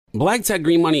Black Tech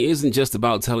Green Money isn't just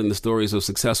about telling the stories of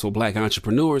successful Black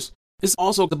entrepreneurs. It's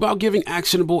also about giving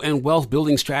actionable and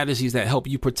wealth-building strategies that help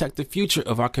you protect the future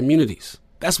of our communities.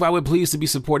 That's why we're pleased to be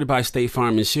supported by State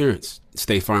Farm Insurance.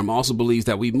 State Farm also believes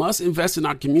that we must invest in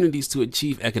our communities to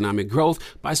achieve economic growth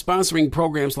by sponsoring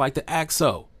programs like the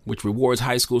ACT-SO, which rewards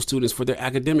high school students for their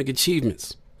academic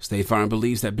achievements. State Farm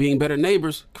believes that being better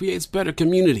neighbors creates better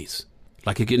communities.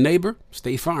 Like a good neighbor,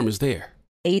 State Farm is there.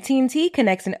 AT&T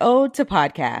connects an ode to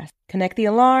podcast. Connect the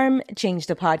alarm, change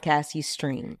the podcast you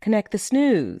stream. Connect the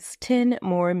snooze, 10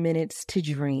 more minutes to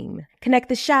dream. Connect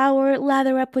the shower,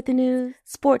 lather up with the news,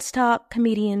 sports talk,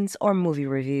 comedians, or movie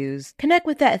reviews. Connect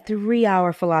with that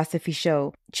 3-hour philosophy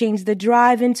show. Change the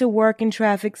drive into work and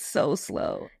traffic so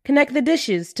slow. Connect the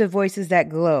dishes to voices that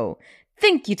glow.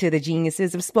 Thank you to the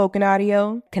geniuses of spoken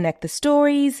audio. Connect the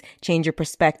stories, change your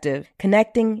perspective.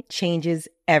 Connecting changes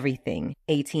everything.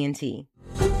 AT&T.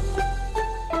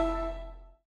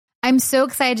 I'm so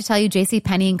excited to tell you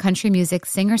JCPenney and country music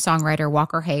singer-songwriter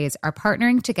Walker Hayes are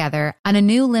partnering together on a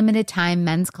new limited-time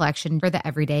men's collection for the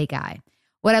everyday guy.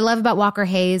 What I love about Walker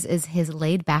Hayes is his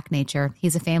laid-back nature.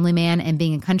 He's a family man, and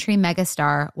being a country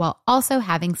megastar while also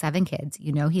having 7 kids,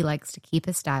 you know he likes to keep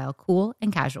his style cool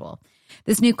and casual.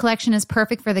 This new collection is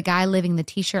perfect for the guy living the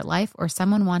t-shirt life or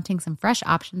someone wanting some fresh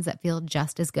options that feel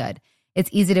just as good. It's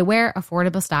easy to wear,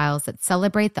 affordable styles that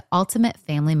celebrate the ultimate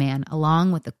family man,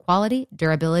 along with the quality,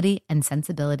 durability, and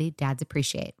sensibility dads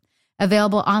appreciate.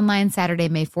 Available online Saturday,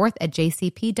 May 4th at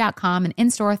jcp.com and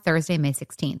in-store Thursday, May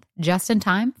 16th. Just in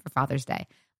time for Father's Day.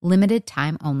 Limited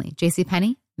time only.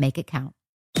 JCPenney, make it count.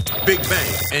 Big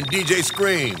Bang and DJ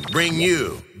Scream bring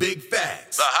you Big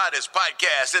Facts, the hottest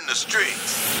podcast in the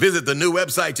streets. Visit the new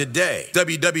website today,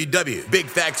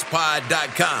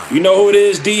 www.bigfactspod.com. You know who it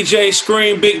is, DJ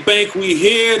Scream, Big Bang. We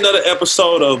here, another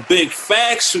episode of Big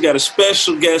Facts. We got a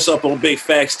special guest up on Big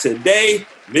Facts today,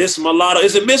 Miss Mulatto.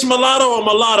 Is it Miss Mulatto or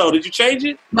Mulatto? Did you change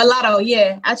it? Mulatto,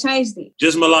 yeah. I changed it.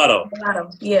 Just Mulatto?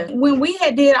 Mulatto, yeah. When we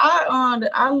had did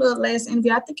our little last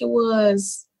interview, I think it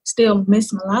was still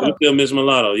Miss Mulatto. Still Miss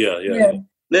Mulatto, yeah.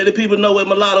 Let the people know what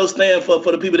mulatto stand for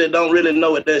the people that don't really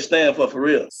know what that stand for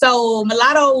real. So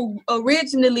mulatto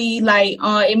originally,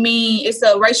 it's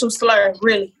a racial slur,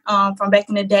 really, from back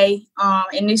in the day.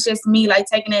 And it's just me,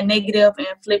 taking that negative and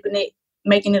flipping it,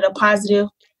 making it a positive.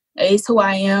 It's who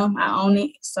I am. I own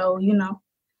it. So,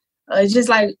 it's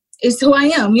just it's who I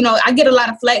am. I get a lot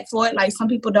of flack for it. Some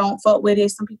people don't fuck with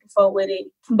it. Some people fuck with it.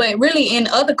 But really in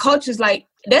other cultures,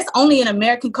 that's only in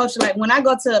American culture. When I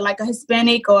go to a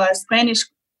Hispanic or a Spanish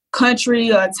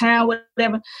country or a town,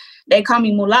 whatever, they call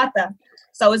me mulata.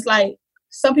 So it's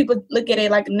some people look at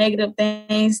it like a negative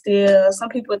thing still. Some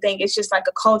people think it's just a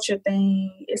culture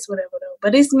thing. It's whatever though.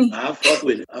 But it's me. I fuck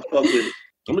with it. I'm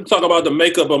going to talk about the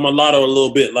makeup of mulatto a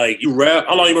little bit. You rap?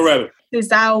 How long you been rapping?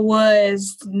 Since I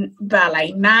was about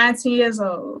 9, 10 years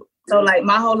old. So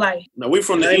my whole life. Now we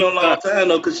from the ain't no long time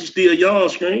though, cause she's still young,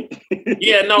 Scream.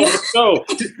 Yeah, no.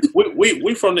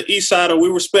 We from the east side, and we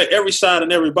respect every side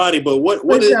and everybody. But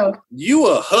what is you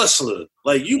a hustler?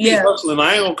 You be hustling.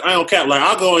 I don't cap.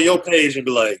 I'll go on your page and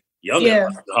be like, y'all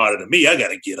got harder than me. I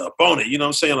gotta get up on it. You know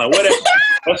what I'm saying?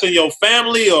 That's in your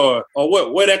family or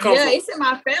what? Where that come from? Yeah, it's in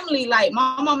my family. My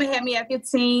mama had me at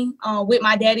 15. With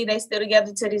my daddy, they still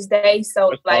together to this day.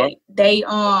 So they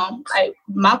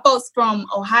my folks from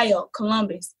Ohio,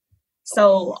 Columbus.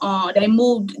 So they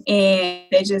moved and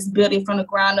they just built it from the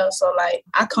ground up. So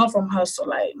I come from hustle.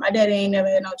 My daddy ain't never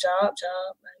had no job.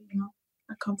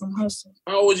 I come from hustle.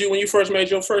 How old was you when you first made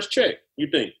your first check? You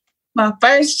think? My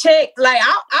first check,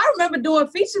 I remember doing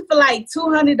features for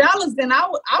 $200, and I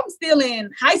was still in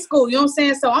high school, you know what I'm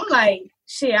saying? So I'm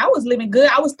shit, I was living good.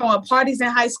 I was throwing parties in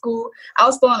high school. I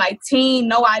was throwing teen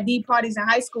no ID parties in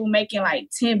high school, making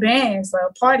 10 bands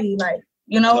a party,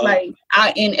 in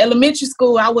elementary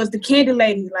school, I was the candy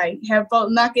lady, have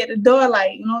folks knock at the door,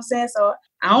 you know what I'm saying? So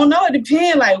I don't know, it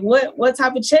depends, what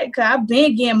type of check, because I've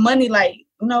been getting money,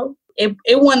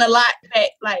 It wasn't a lot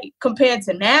back, compared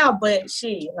to now, but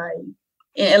shit,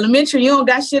 in elementary, you don't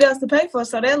got shit else to pay for.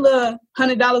 So that little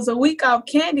 $100 a week off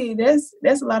candy,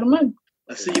 that's a lot of money.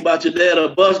 I see you about your dad a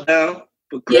bust down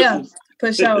for Christmas. Yeah,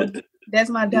 for sure. That's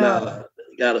my dog.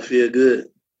 Gotta feel good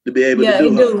to be able to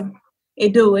do it.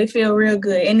 It do. It feel real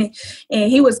good. And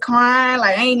he was crying.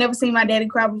 I ain't never seen my daddy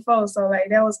cry before. So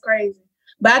that was crazy.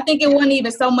 But I think it wasn't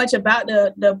even so much about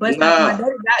the busting. My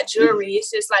daddy got jewelry.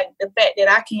 It's just the fact that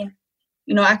I can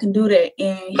I can do that.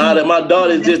 And that my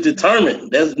daughter is just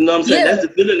determined. That's, you know what I'm saying? Yeah. That's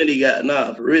the feeling that he got.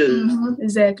 Nah, for real. Mm-hmm,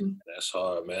 exactly. That's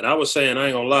hard, man. I was saying, I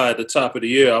ain't gonna lie, at the top of the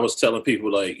year, I was telling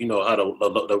people, like, how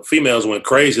the females went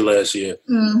crazy last year.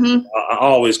 Mm-hmm. I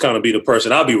always kind of be the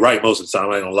person. I'll be right most of the time,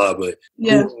 I ain't gonna lie, but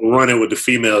running with the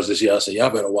females this year, I said, y'all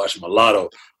better watch Mulatto.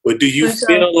 But do you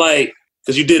feel like,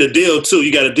 because you did a deal too,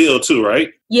 you got a deal too, right?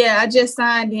 Yeah, I just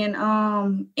signed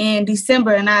in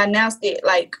December, and I announced it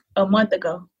like a month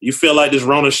ago. You feel like this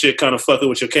Rona shit kind of fucking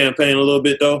with your campaign a little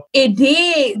bit, though? It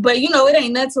did, but it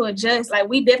ain't nothing to adjust. Like,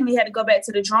 we definitely had to go back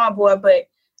to the drawing board, but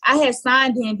I had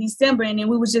signed in December, and then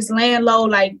we was just laying low,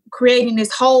 like creating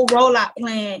this whole rollout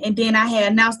plan, and then I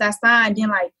had announced I signed. Then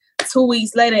like 2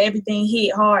 weeks later, everything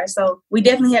hit hard. So we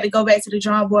definitely had to go back to the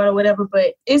drawing board or whatever.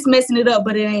 But it's messing it up,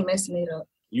 but it ain't messing it up.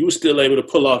 You were still able to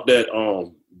pull off that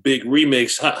big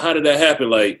remix. How did that happen?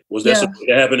 Like, was that something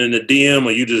that happened in the DM,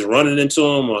 or you just running into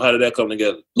them, or how did that come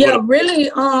together? Yeah,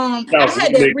 really. I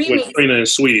had that remix with Trina and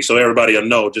Sweetie, so everybody will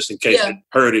know, just in case they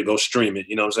heard it, go stream it.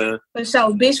 You know what I'm saying? For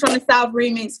sure. Bitch from the South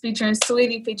remix featuring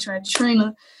Sweetie, featuring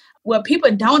Trina. What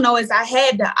people don't know is I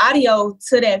had the audio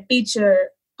to that feature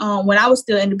when I was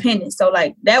still independent. So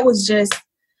like that was just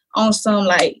on some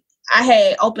like, I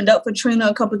had opened up for Trina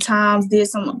a couple times, did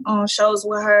some shows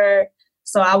with her.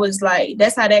 So I was like,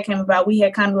 that's how that came about. We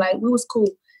had kind of like, we was cool.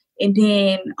 And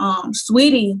then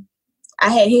Sweetie, I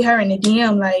had hit her in the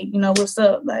DM, like, what's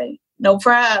up? Like, no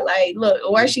pride. Like, look,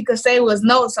 the worst she could say was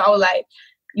no. So I was like,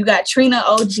 you got Trina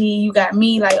OG, you got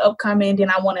me, like, upcoming. Then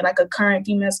I wanted, like, a current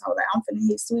female. So I was like, I'm finna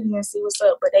hit Sweetie and see what's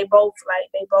up. But they both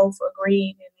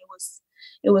agreed, and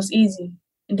it was easy.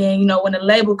 And then, when the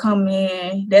label come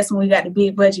in, that's when we got the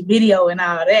big budget video and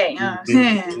all that. You know what I'm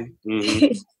saying?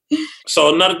 Mm-hmm.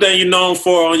 So another thing you're known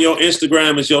for on your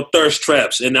Instagram is your thirst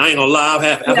traps. And I ain't gonna lie,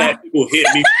 I've had people hit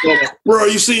me, bro,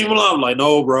 you see him? I'm like,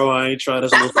 no, bro, I ain't trying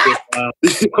this. You know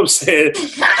what I'm saying?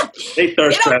 They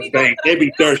thirst traps, they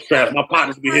be thirst traps. My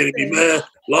partners be hitting me, man.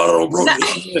 Lotto broke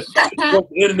the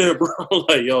internet, bro. I'm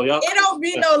like, yo, y'all. It don't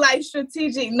be no like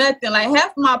strategic nothing. Like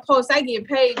half of my posts I get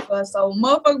paid for, so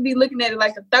motherfuckers be looking at it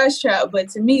like a thirst trap. But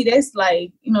to me, that's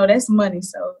like, that's money.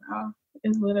 So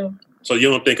it's whatever. So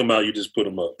you don't think about, you just put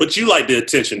them up. But you like the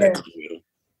attention that comes with them.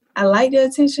 I like the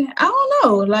attention. I don't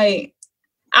know. Like,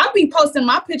 I be posting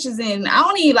my pictures and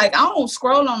I don't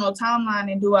scroll on no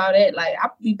timeline and do all that. Like, I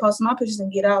be posting my pictures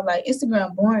and get out. Like,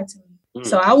 Instagram boring to me.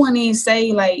 So I wouldn't even say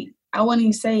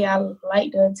I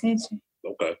like the attention.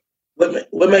 Okay.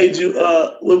 What made you,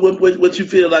 what you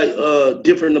feel like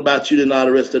different about you than all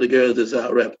the rest of the girls that's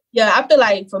out rapping? Yeah, I feel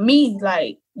like for me,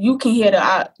 like, you can hear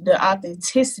the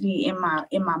authenticity in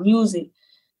my music.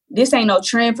 This ain't no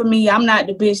trend for me. I'm not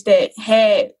the bitch that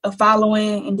had a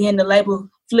following and then the label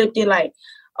flipped it like,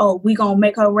 oh, we gonna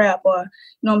make her rap, or, you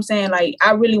know what I'm saying? Like,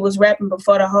 I really was rapping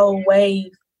before the whole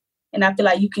wave. And I feel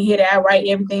like you can hear that I write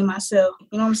everything myself.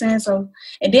 You know what I'm saying? So,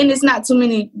 and then it's not too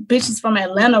many bitches from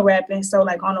Atlanta rapping. So,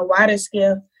 like, on a wider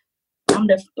scale, I'm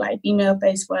the, like, female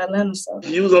face for Atlanta. So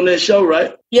you was on that show,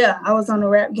 right? Yeah, I was on the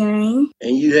Rap Game.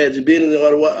 And you had your business.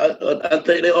 I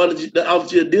think they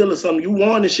offered you a deal or something. You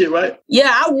won this shit, right?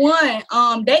 Yeah, I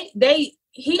won.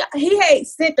 He had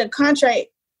sent the contract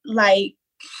like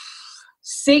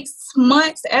 6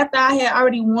 months after I had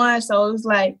already won. So it was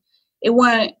like, it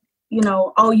wasn't,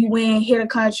 oh, you win, hit a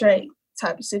contract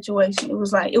type of situation. It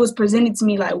was like, it was presented to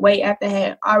me like way after I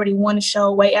had already won the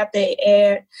show, way after it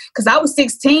aired. Because I was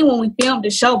 16 when we filmed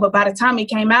the show, but by the time it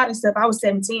came out and stuff, I was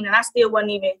 17, and I still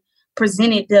wasn't even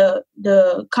presented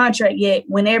the contract yet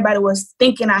when everybody was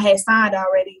thinking I had signed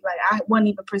already. Like, I wasn't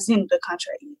even presented the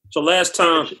contract yet. So last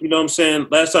time, you know what I'm saying,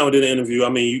 last time we did an interview, I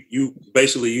mean, you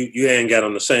basically, you hadn't got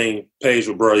on the same page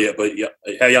with bro yet, but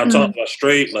have y'all talked about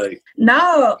straight? Like,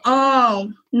 No,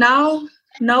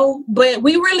 but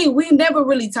we never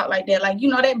really talk like that. Like,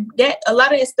 that a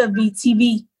lot of that stuff be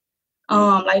TV.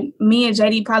 Like, me and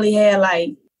JD probably had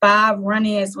like 5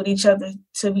 run-ins with each other,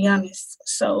 to be honest.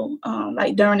 So,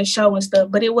 like, during the show and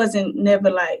stuff, but it wasn't never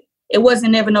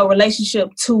no relationship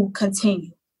to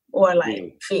continue or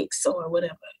like fix or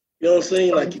whatever. You know what I'm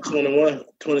saying? Like, you're 21,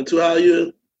 22, how are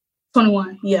you?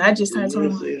 21. Yeah, I just turned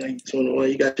 21. You know, like, 21,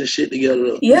 you got your shit together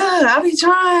though. Yeah, I be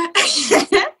trying.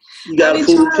 You got a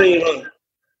full team, huh?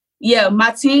 Yeah,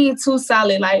 my team too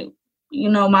solid. Like,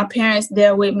 my parents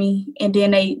there with me, and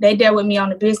then they there with me on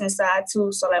the business side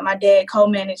too. So like, my dad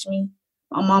co-managed me.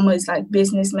 My mama is like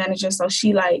business manager, so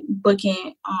she like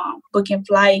booking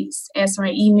flights,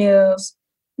 answering emails.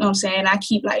 You know what I'm saying? I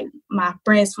keep like my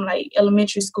friends from like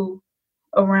elementary school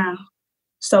around.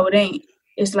 So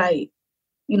it's like,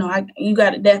 you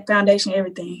got that foundation,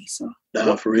 everything. So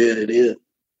nah, for real, it is.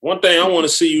 One thing I want to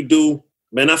see you do,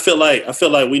 man, I feel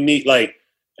like we need, like,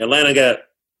 Atlanta got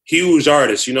huge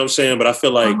artists, you know what I'm saying? But I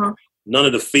feel like none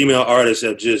of the female artists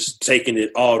have just taken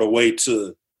it all the way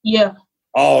to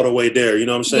all the way there, you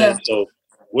know what I'm saying? Yeah. So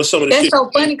what's some of the That's shit? so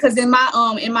funny because in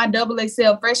my double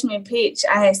XL freshman pitch,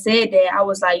 I had said that. I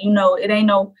was like, it ain't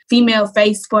no female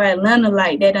face for Atlanta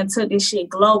like that done took this shit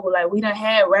global. Like, we done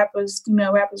had rappers,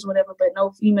 female rappers, whatever, but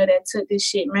no female that took this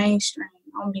shit mainstream.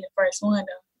 I'm gonna be the first one,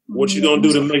 though. What you gonna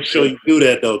do to make sure you do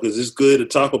that, though? Because it's good to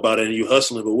talk about it and you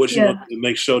hustling, but what you gonna do to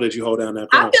make sure that you hold down that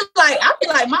crown? I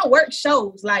feel like my work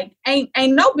shows. Like, ain't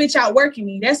no bitch outworking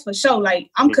me. That's for sure. Like,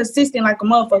 I'm consistent like a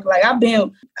motherfucker. Like,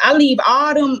 I leave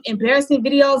all them embarrassing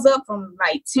videos up from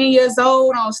like 10 years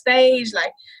old on stage.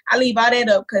 Like, I leave all that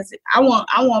up because I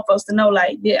want folks to know,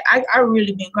 like, yeah, I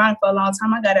really been grinding for a long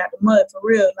time. I got out the mud for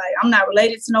real. Like, I'm not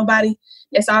related to nobody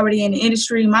that's already in the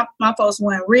industry. My folks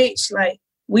weren't rich. Like,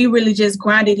 we really just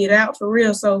grinded it out for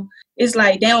real. So it's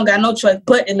like they don't got no choice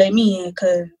but to let me in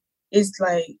because it's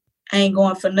like I ain't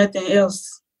going for nothing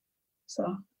else.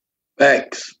 So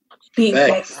Facts. Big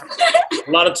facts.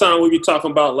 A lot of time we be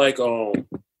talking about like, well,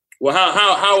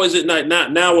 how is it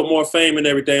not now with more fame and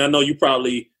everything? I know you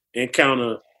probably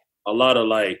encounter a lot of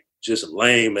like just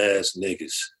lame ass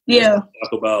niggas. Yeah.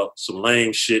 Talk about some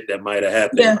lame shit that might have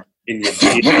happened in your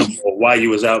DM or while you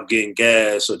was out getting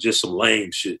gas or just some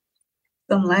lame shit.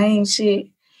 Some lame shit.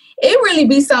 It really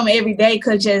be something every day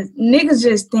because niggas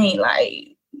just think like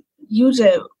you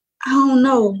just, I don't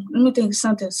know. Let me think of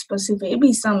something specific. It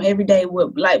be something every day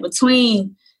with like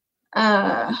between,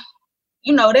 they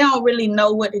don't really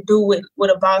know what to do with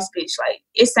a boss bitch. Like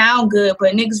it sound good,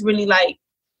 but niggas really like,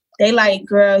 they like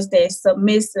girls that's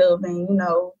submissive and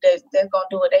they're gonna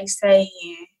do what they say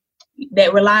and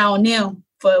that rely on them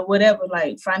for whatever,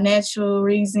 like financial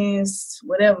reasons,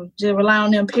 whatever. Just rely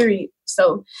on them, period.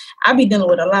 So I be dealing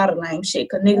with a lot of lame shit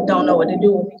because niggas don't know what to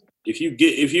do with me. If you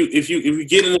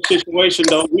get in a situation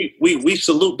though, we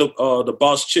salute the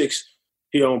boss chicks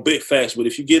here on Big Facts. But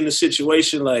if you get in a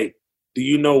situation like, do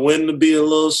you know when to be a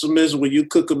little submissive? Will you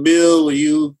cook a meal? Will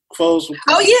you close?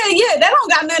 Oh yeah, that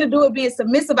don't got nothing to do with being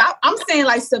submissive. I'm saying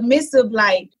like submissive,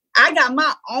 like I got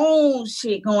my own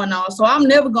shit going on, so I'm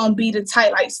never gonna be the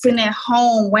type like sitting at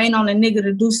home waiting on a nigga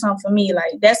to do something for me.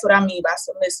 Like that's what I mean by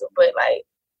submissive. But like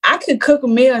I could cook a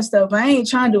meal and stuff, but I ain't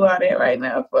trying to do all that right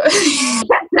now. But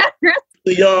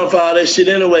too young for all that shit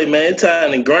anyway, man.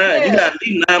 Time to grind. Yeah. You got at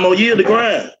least 9 more years to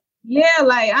grind. Yeah,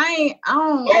 like I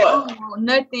don't want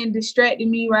nothing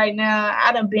distracting me right now.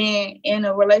 I done been in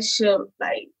a relationship,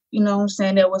 like, you know what I'm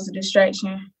saying, that was a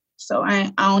distraction. So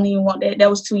I don't even want that. That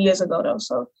was 2 years ago though.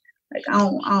 So like I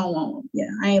don't want,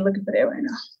 I ain't looking for that right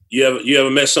now. You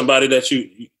ever met somebody that you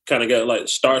kind of got like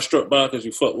starstruck by because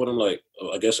you fucked with them, like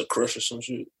I guess a crush or some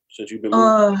shit since you've been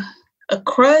moving? A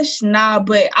crush? Nah,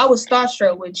 but I was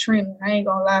starstruck with Trina. I ain't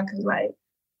gonna lie, cause like,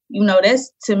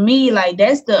 that's to me, like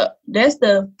that's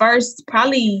the first,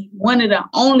 probably one of the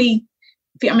only,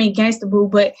 Gangsta Boo,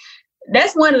 but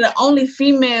that's one of the only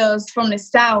females from the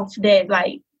South that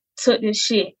like took this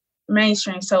shit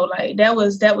mainstream. So like that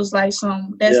was like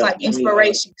like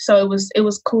inspiration. So it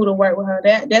was cool to work with her.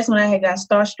 That's when I had got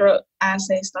starstruck. I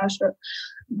say starstruck,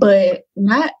 but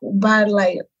not by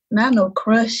like not no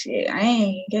crush shit. I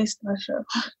ain't get starstruck.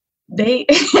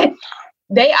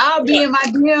 They all be in my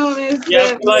DM and stuff. Yeah,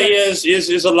 I feel like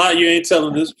it's a lot you ain't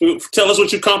telling us. Tell us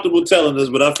what you're comfortable telling us,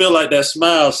 but I feel like that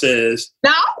smile says.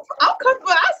 No, I'm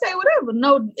comfortable. I say whatever.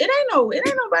 No, it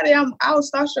ain't nobody I was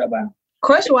starstruck by.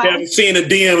 Crush wise. You haven't seen a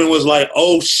DM and was like,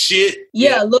 oh shit.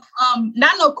 Yeah, look,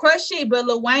 not no crush shit, but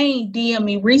Lil Wayne DM'd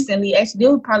me recently. Actually,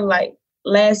 it was probably like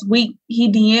last week.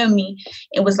 He DM'd me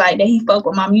and was like that he fuck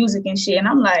with my music and shit. And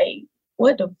I'm like,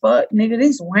 what the fuck, nigga?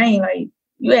 This Wayne, like,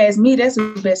 you asked me, that's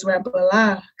the best rapper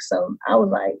alive. So I was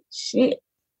like, shit.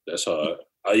 That's hard.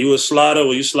 Are you a slider?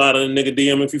 Will you slide a nigga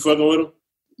DM if you fucking with him?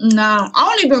 Nah, I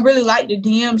don't even really like the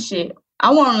DM shit.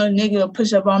 I want a nigga to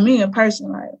push up on me in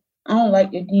person. Like, I don't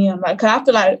like the DM. Like, cause I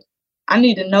feel like I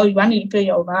need to know you. I need to feel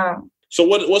your vibe. So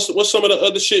what's some of the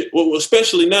other shit? Well,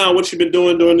 especially now, what you been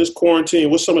doing during this quarantine?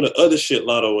 What's some of the other shit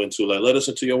Lotto into? Like, let us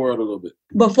into your world a little bit.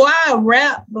 Before I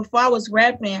was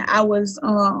rapping, I was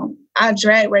I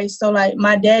drag race. So like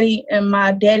my daddy and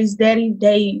my daddy's daddy,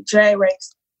 they drag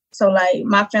race. So like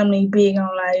my family big on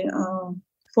like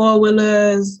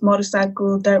 4-wheelers,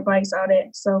 motorcycles, dirt bikes, all that.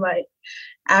 So like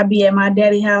I be at my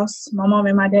daddy's house, my mom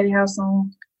and my daddy's house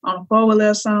on a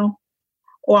 4-wheeler song,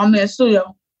 or I'm in the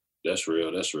studio. That's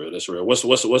real. What's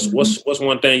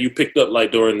one thing you picked up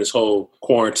like during this whole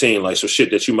quarantine, like some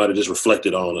shit that you might have just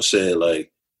reflected on or said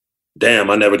like, damn,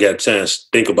 I never got a chance to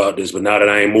think about this, but now that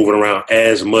I ain't moving around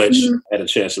as much, I had a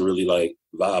chance to really like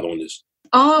vibe on this.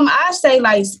 I say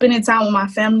like spending time with my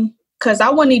family because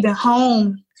I wasn't even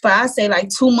home for, I say, like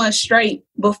 2 months straight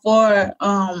before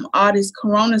all this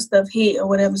corona stuff hit or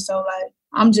whatever. So like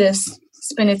I'm just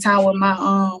spending time with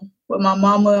my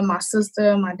mama and my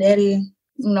sister and my daddy.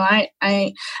 You know,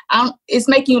 it's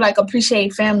making you like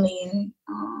appreciate family and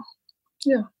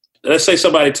yeah. Let's say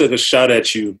somebody took a shot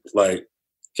at you, like,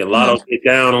 can Latto get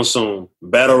down on some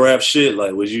battle rap shit?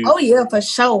 Like, would you? Oh, yeah, for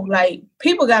sure. Like,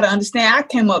 people got to understand, I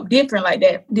came up different like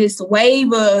that. This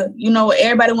wave of, you know,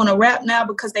 everybody want to rap now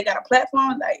because they got a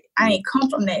platform. Like, I ain't come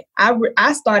from that.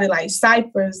 I started, like,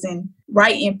 ciphers and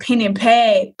writing pen and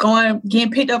pad,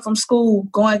 getting picked up from school,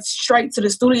 going straight to the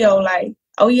studio. Like,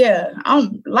 oh, yeah,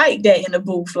 I'm like that in the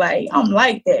booth. Like, I'm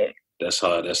like that. That's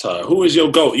hard. Who is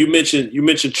your GOAT? You mentioned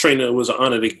Trina. It was an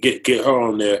honor to get her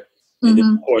on there. And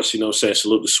then, of course, you know what I'm saying,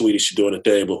 salute to Sweetie, she's doing her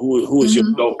thing. But who is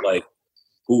your GOAT? Like,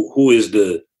 who is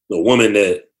the woman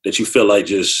that you feel like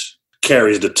just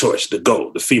carries the torch, the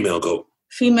GOAT, the female GOAT?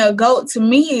 Female GOAT to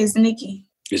me is Nicki.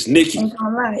 It's Nicki. Ain't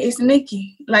gonna lie, it's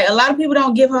Nicki. Like, a lot of people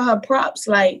don't give her props,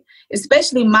 like,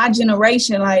 especially my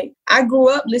generation. Like, I grew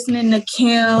up listening to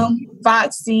Kim,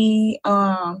 Foxy,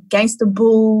 Gangsta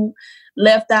Boo,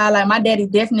 Left Eye. Like, my daddy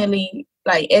definitely,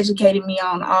 like, educated me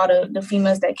on all the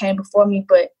females that came before me.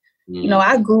 But you know,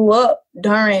 I grew up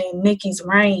during Nicki's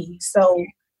reign. So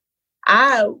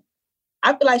I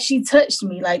feel like she touched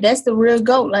me. Like, that's the real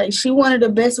GOAT. Like, she one of the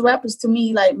best rappers to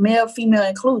me, like, male, female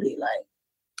included. Like,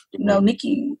 you know,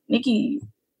 Nicki,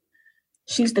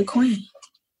 she's the queen.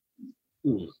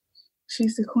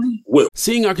 She's the queen.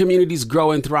 Seeing our communities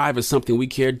grow and thrive is something we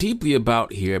care deeply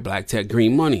about here at Black Tech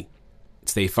Green Money.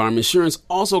 State Farm Insurance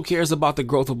also cares about the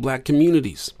growth of Black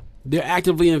communities. They're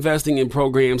actively investing in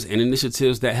programs and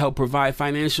initiatives that help provide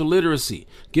financial literacy,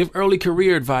 give early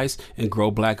career advice, and grow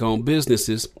Black-owned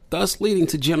businesses, thus leading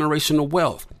to generational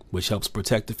wealth, which helps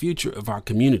protect the future of our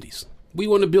communities. We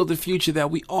want to build a future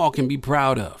that we all can be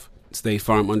proud of. State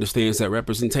Farm understands that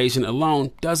representation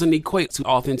alone doesn't equate to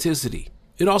authenticity.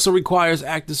 It also requires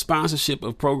active sponsorship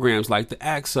of programs like the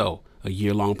AXO, a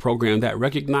year-long program that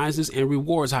recognizes and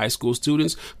rewards high school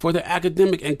students for their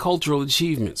academic and cultural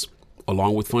achievements,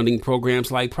 along with funding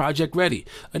programs like Project Ready,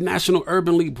 a National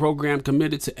Urban League program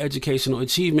committed to educational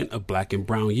achievement of Black and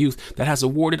brown youth that has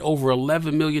awarded over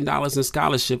 $11 million in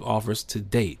scholarship offers to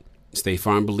date. State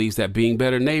Farm believes that being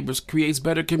better neighbors creates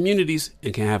better communities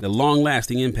and can have a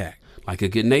long-lasting impact. Like a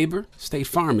good neighbor, State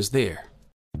Farm is there.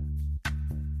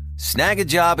 Snag a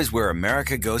Job is where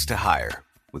America goes to hire,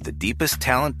 with the deepest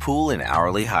talent pool in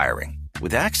hourly hiring.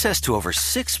 With access to over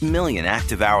 6 million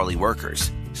active hourly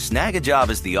workers, Snag a Job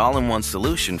is the all-in-one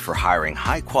solution for hiring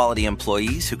high-quality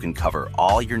employees who can cover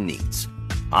all your needs.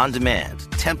 On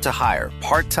demand, temp to hire,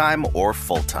 part-time or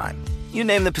full-time. You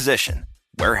name the position.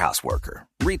 Warehouse worker,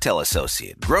 retail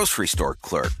associate, grocery store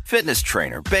clerk, fitness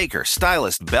trainer, baker,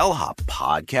 stylist, bellhop,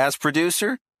 podcast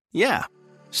producer. Yeah,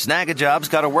 Snag a Job's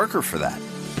got a worker for that.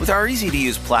 With our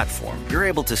easy-to-use platform, you're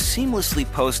able to seamlessly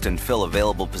post and fill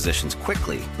available positions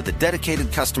quickly with a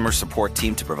dedicated customer support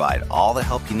team to provide all the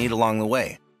help you need along the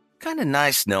way. Kind of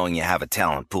nice knowing you have a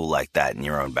talent pool like that in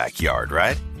your own backyard,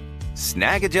 right?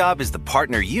 Snag a Job is the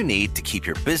partner you need to keep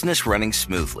your business running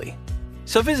smoothly.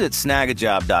 So visit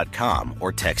snagajob.com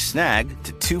or text SNAG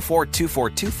to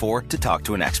 242424 to talk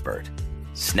to an expert.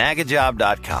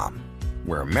 Snagajob.com,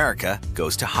 where America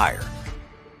goes to hire.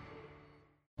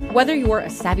 Whether you're a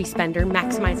savvy spender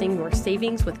maximizing your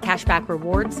savings with cashback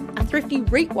rewards, a thrifty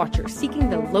rate watcher seeking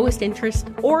the lowest interest,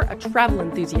 or a travel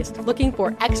enthusiast looking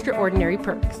for extraordinary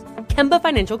perks, Kemba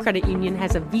Financial Credit Union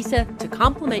has a visa to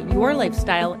complement your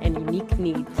lifestyle and unique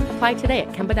needs. Apply today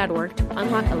at Kemba.org to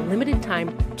unlock a limited-time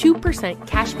 2%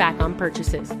 cash back on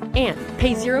purchases and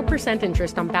pay 0%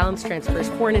 interest on balance transfers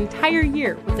for an entire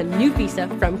year with a new visa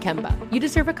from Kemba. You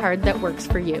deserve a card that works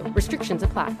for you. Restrictions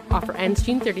apply. Offer ends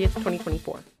June 30th,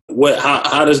 2024.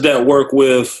 How does that work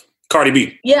with Cardi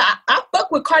B? Yeah, I fuck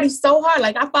with Cardi so hard.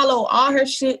 Like, I follow all her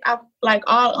shit. I like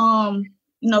all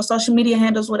social media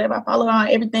handles, whatever. I follow her on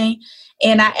everything.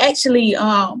 And I actually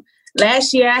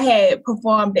last year I had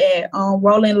performed at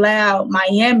Rolling Loud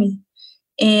Miami.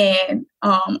 And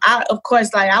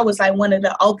I was like one of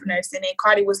the openers, and then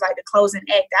Cardi was like the closing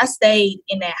act. I stayed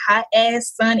in that hot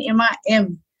ass sun in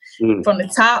Miami. From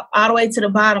the top all the way to the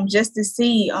bottom just to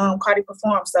see Cardi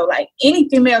perform. So like any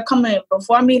female coming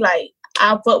before me, like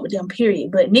I'll fuck with them,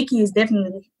 period. But Nicki is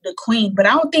definitely the queen. But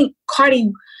I don't think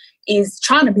Cardi is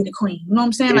trying to be the queen. You know what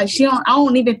I'm saying? Like I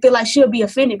don't even feel like she'll be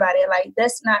offended by that. Like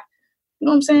that's not, you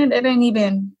know what I'm saying? I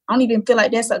don't even feel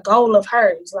like that's a goal of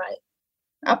hers. Like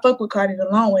I fuck with Cardi the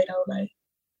long way though. Like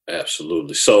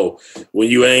absolutely. So when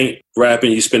you ain't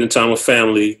rapping, you spending time with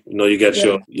family. You know, you got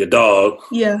your dog.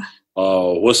 Yeah.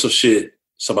 What's some shit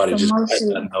Somebody just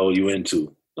I know you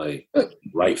into, like,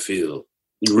 right field.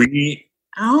 You read?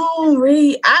 I don't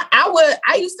read.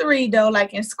 I used to read though.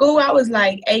 Like in school, I was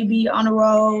like AB on the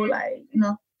roll, like, you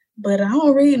know. But I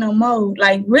don't read no more.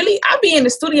 Like really, I be in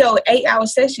the studio 8-hour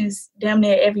sessions damn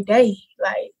near every day.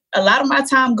 Like a lot of my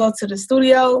time go to the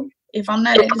studio. If I'm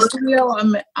not at the studio,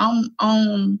 I'm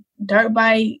on dirt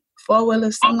bike,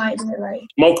 4-wheeler, something like that. Like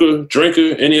smoker,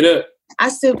 drinker, any of that? I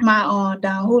sip my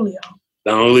Don Julio.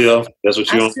 Don Julio, that's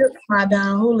what you I sip my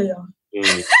Don Julio.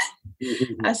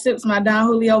 I sips my Don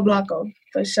Julio Blanco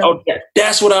for sure. Okay,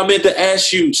 that's what I meant to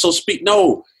ask you. So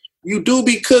you do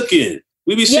be cooking.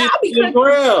 We be sitting in the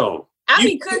ground. I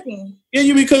be cooking. Yeah,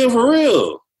 you be cooking for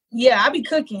real. Yeah, I be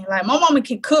cooking. Like my mama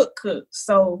can cook.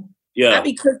 So yeah, I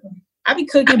be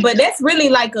cooking. But that's really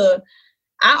like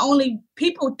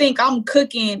people think I'm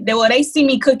cooking. They see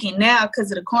me cooking now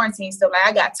because of the quarantine stuff. Like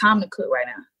I got time to cook right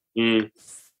now.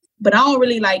 But I don't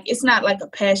really like, it's not like a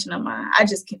passion of mine. I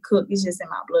just can cook. It's just in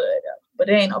my blood though. But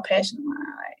it ain't no passion of mine.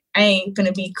 Like I ain't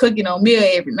finna be cooking on meal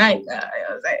every night. You know what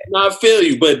I'm saying? No, I feel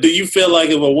you. But do you feel like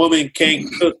if a woman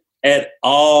can't cook at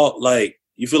all, like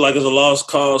you feel like it's a lost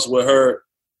cause with her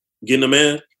getting a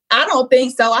man? I don't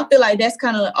think so. I feel like that's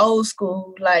kind of old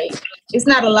school. Like, it's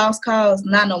not a lost cause,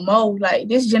 not no more. Like,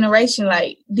 this generation,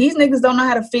 like, these niggas don't know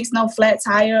how to fix no flat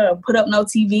tire or put up no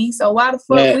TV. So why the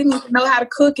fuck we need to know how to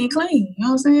cook and clean? You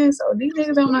know what I'm saying? So these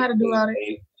niggas don't know how to do all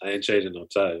that. I ain't changing no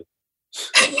tire.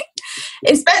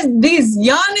 Especially these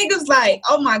young niggas, like,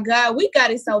 oh my God, we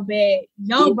got it so bad.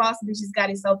 Young boss bitches got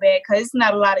it so bad because it's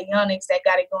not a lot of young niggas that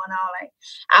got it going on. Like,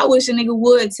 I wish a nigga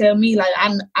would tell me, like,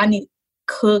 I need to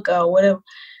cook or whatever.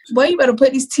 Boy, you better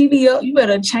put this TV up. You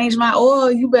better change my oil.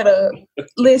 You better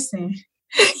listen.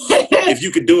 If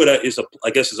you could do it, I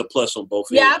guess it's a plus on both.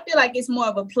 Yeah, I feel like it's more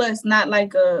of a plus, not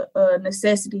like a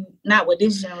necessity. Not with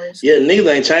this generation. Yeah,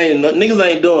 niggas ain't changing. Niggas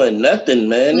ain't doing nothing,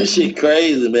 man. This shit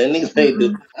crazy, man. Niggas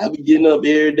ain't. I be getting up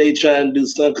every day trying to do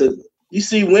something. Cause you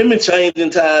see women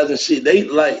changing tires and shit. They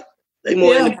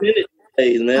more independent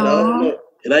days, man. I don't know.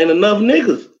 It ain't enough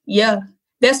niggas. Yeah.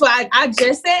 That's why I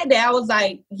just said that. I was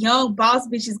like, young boss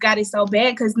bitches got it so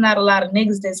bad because not a lot of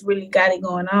niggas that's really got it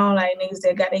going on. Like, niggas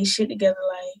that got their shit together.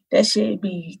 Like, that shit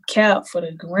be capped for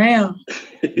the ground.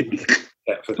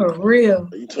 For real.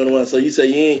 You 21, so you say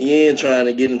you ain't trying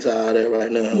to get into all that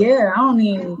right now. Yeah, I don't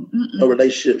even. No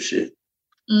relationship shit.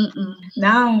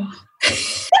 No.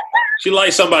 She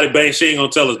like somebody, bang. She ain't gonna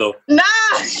tell us though. Nah.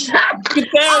 You can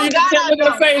tell. You can tell look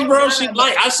at her face, bro. She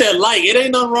like. I said like. It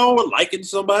ain't nothing wrong with liking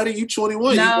somebody. You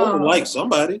 21. No. You want to like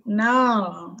somebody.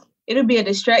 No. It'll be a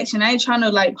distraction. I ain't trying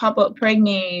to like pop up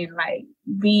pregnant and like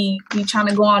be trying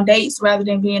to go on dates rather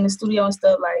than be in the studio and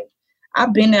stuff. Like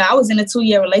I've been there. I was in a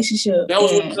 2-year relationship. That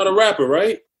was with another rapper,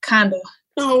 right? Kinda.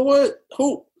 No, what?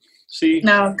 Who? See?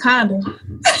 No, kinda.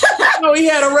 No, he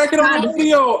had a record on the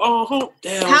video. Oh,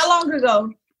 damn. How long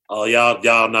ago? Oh,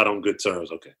 y'all not on good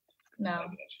terms. Okay. No.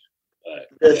 Right.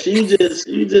 Yeah, she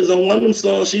just on one of them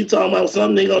songs. She talking about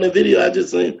something on the video I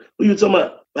just seen. Who you talking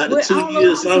about? About the 2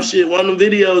 years, some shit. One of them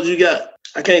videos you got.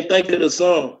 I can't think of the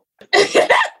song.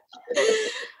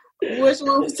 Which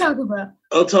one we talking about?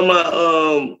 I'm talking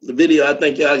about the video. I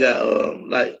think y'all got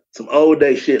like some old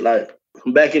day shit, like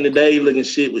from back in the day looking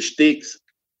shit with sticks.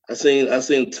 I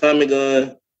seen Tommy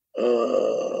Gun.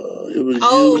 It was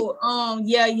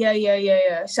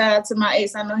yeah. Shout out to my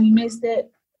ex. I know he missed that.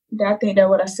 I think that's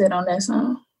what I said on that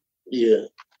song. Yeah.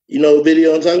 You know what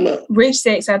video I'm talking about? Rich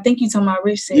Sex. I think you talking about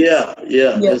Rich Sex. Yeah.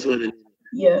 That's what it is.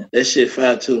 Yeah. That shit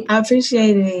fire too. I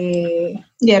appreciate it.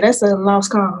 Yeah, that's a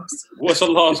lost cause. What's a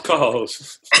lost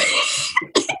cause?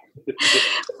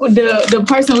 the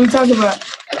person we talking about.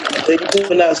 They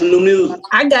putting out some new music.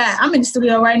 I'm in the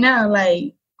studio right now.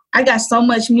 Like, I got so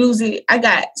much music. I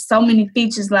got so many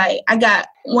features. Like, I got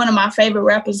one of my favorite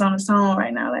rappers on the song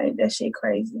right now. Like, that shit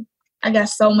crazy. I got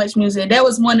so much music. That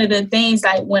was one of the things,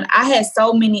 like, when I had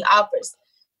so many offers,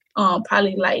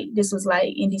 probably, like, this was,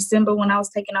 like, in December when I was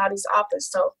taking all these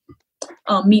offers. So,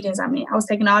 meetings, I was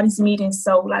taking all these meetings.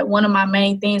 So, like, one of my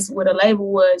main things with a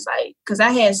label was, like, because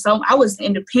I was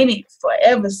independent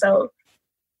forever. So,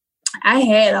 I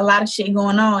had a lot of shit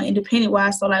going on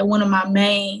independent-wise. So, like, one of my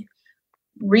main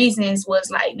reasons was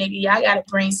like, nigga, I gotta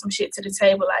bring some shit to the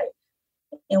table, like,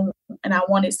 and I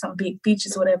wanted some big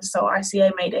features or whatever. So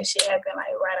RCA made that shit happen,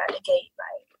 like, right out the gate.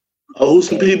 Like, who's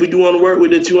some people you want to work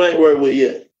with that you ain't worked with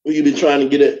yet? Who you been trying to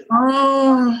get at?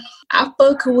 I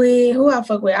fuck with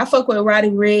I fuck with Roddy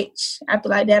Ricch. I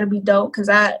feel like that'll be dope because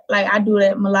I do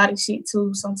that melodic shit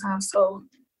too sometimes. So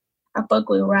I fuck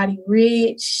with Roddy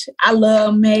Ricch. I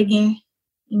love Megan.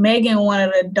 Megan, one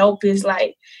of the dopest,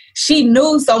 like, she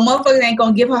knew, so motherfuckers ain't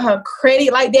gonna give her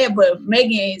credit like that, but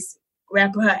Megan is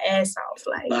rapping her ass off.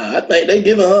 Like, nah, I think they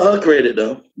giving her credit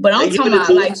though. But I'm talking about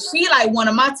like she like one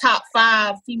of my top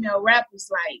 5 female rappers.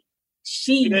 Like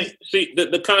she. See,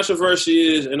 the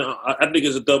controversy is, and I think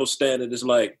it's a double standard. It's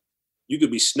like you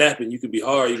could be snapping, you could be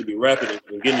hard, you could be rapping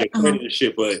and getting your credit and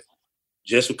shit, but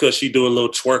just because she do a little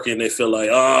twerking, they feel like,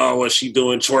 oh, what she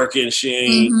doing twerking? She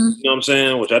ain't, you know what I'm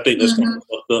saying? Which I think that's kind of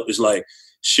fucked up. It's like,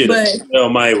 shit, a female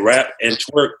might rap and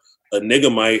twerk, a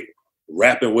nigga might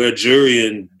rap and wear jewelry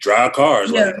and drive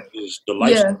cars. Yeah. Like, it's the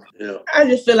lifestyle. Yeah. I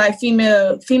just feel like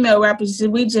female rappers,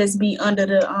 we just be under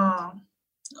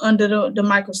the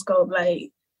microscope.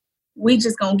 Like, we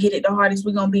just gonna get it the hardest.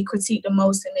 We're gonna be critiqued the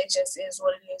most, and it just is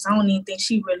what it is. I don't even think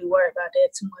she really worried about that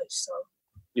too much, so.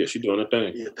 Yeah, she doing her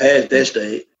thing. Yeah, past that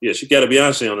stage. Yeah, she got a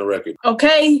Beyonce on the record.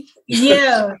 Okay,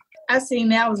 yeah. I seen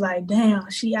that. I was like, damn,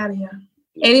 she out of here. And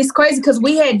it's crazy because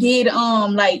we had did,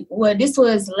 this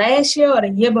was last year or the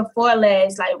year before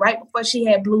last, like right before she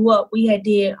had blew up, we had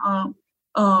did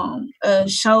a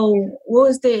show. What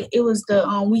was it? It was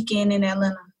the weekend in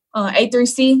Atlanta.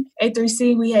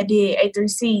 A3C, we had did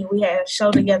A3C. We had a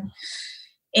show together.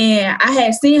 And I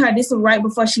had seen her, this was right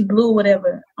before she blew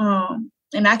whatever.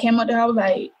 And I came up to her, I was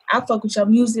like, I fuck with your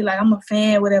music, like I'm a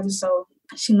fan, whatever. So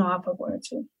she know I fuck with her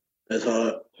too. That's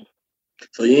hard.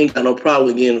 So you ain't got no problem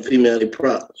with getting a female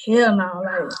prop. Hell no,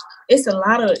 like it's a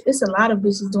lot of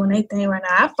bitches doing their thing right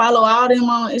now. I follow all them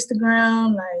on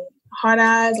Instagram, like Hard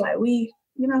Eyes, like we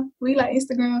like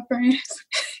Instagram friends.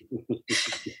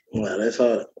 Wow, that's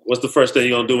hard. What's the first thing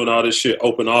you're gonna do when all this shit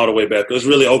open all the way back? It's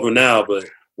really open now, but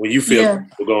when you feel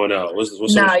people going out, what's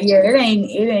it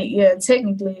ain't. Yeah,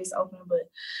 technically it's open, but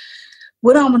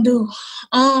what I'm gonna do?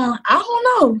 I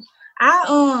don't know.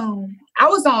 I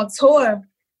was on tour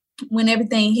when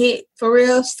everything hit for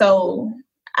real, so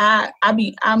I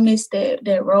missed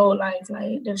that road life,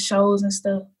 like the shows and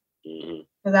stuff.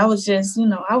 Cause I was just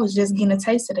getting a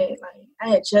taste of that. Like I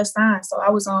had just signed, so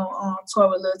I was on tour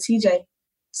with Lil TJ.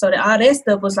 So all that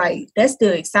stuff was like that's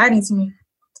still exciting to me.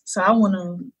 So I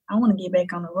wanna get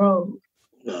back on the road.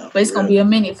 But it's gonna be a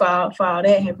minute for all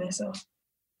that happens. So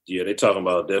yeah, they talking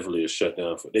about definitely a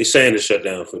shutdown. They saying it's shut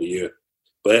down for the year.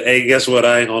 But hey, guess what?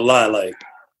 I ain't gonna lie. Like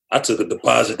I took a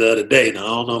deposit the other day. Now I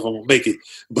don't know if I'm gonna make it,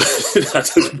 but I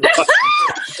took a deposit.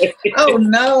 Oh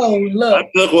no! Look,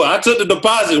 I took the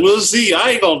deposit. We'll see.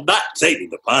 I ain't gonna not take the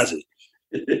deposit.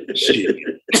 Shit.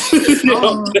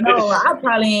 No, I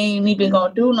probably ain't even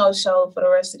gonna do no show for the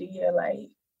rest of the year. Like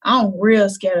I'm real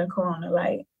scared of Corona.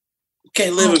 Like you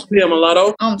can't live in fear,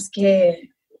 Mulatto. I'm scared.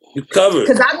 You covered.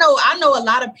 Because I know a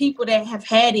lot of people that have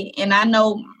had it, and I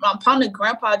know my partner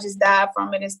grandpa just died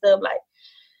from it and stuff. Like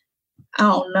I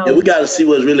don't know. Yeah, we got to see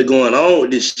what's really going on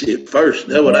with this shit first.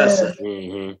 That's what I say.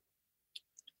 Mm-hmm.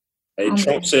 Hey,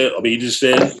 Trump said. I mean, he just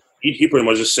said he pretty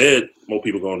much just said more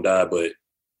people gonna die, but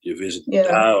if it's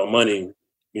die or money,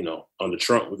 under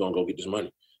Trump, we're gonna go get this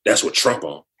money. That's what Trump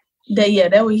on. That's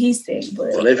what he said.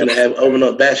 But they finna open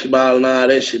up basketball and all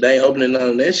that shit. They ain't opening none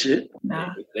of that shit.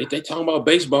 Nah. They talking about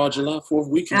baseball July 4th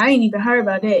weekend. I ain't even heard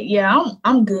about that. Yeah,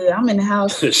 I'm good. I'm in the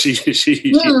house. She's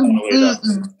probably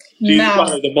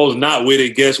the most not witty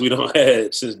guest we don't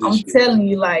had since this year. I'm telling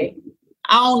you, like,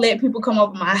 I don't let people come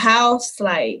up to my house.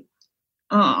 Like,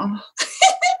 I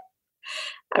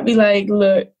be like,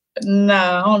 look,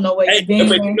 nah, I don't know where you been.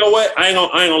 But you know what? I ain't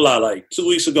gonna lie. Like 2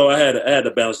 weeks ago, I had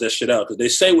to balance that shit out because they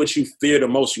say what you fear the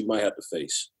most, you might have to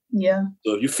face. Yeah.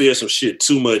 So if you fear some shit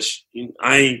too much,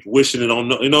 I ain't wishing it on.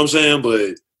 You know what I'm saying?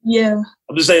 But yeah,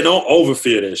 I'm just saying, don't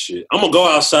overfear that shit. I'm gonna go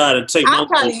outside and take. I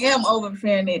probably am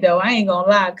overfearing it though. I ain't gonna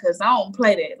lie because I don't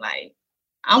play that. Like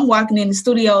I'm walking in the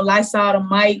studio, lights out the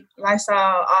mic, lights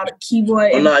out all the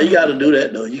keyboard. Oh, no, you got to do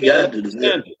that though. You got to do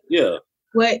that. Yeah.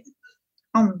 What?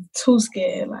 I'm too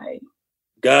scared. Like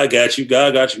God got you.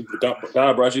 God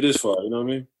brought you this far. You know what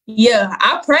I mean? Yeah,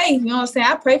 I pray. You know what I'm saying?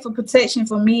 I pray for protection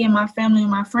for me and my family and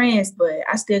my friends, but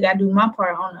I still got to do my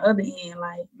part on the other end,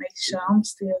 like make sure I'm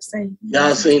still safe.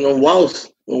 Y'all seen them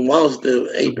walls? Them walls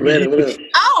that ain't ready.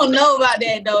 I don't know about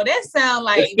that though. That sound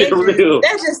like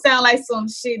that just sound like some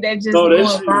shit that just going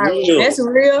viral. Real. That's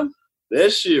real.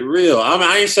 That shit real. I mean,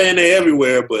 I ain't saying they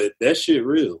everywhere, but that shit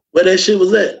real. Where that shit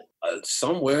was at?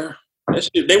 Somewhere. That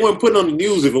shit, they weren't putting on the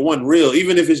news if it wasn't real.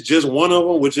 Even if it's just one of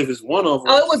them, which if it's one of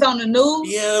them. Oh, it was on the news?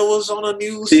 Yeah, it was on the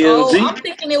news. TMZ? Oh, I'm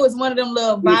thinking it was one of them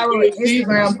little viral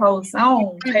Instagram posts. I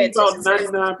don't pay attention.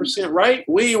 99% right.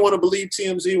 We didn't want to believe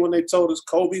TMZ when they told us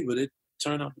Kobe, but it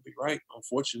turned out to be right,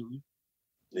 unfortunately.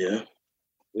 Yeah.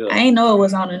 I ain't know it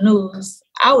was on the news.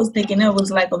 I was thinking it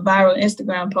was like a viral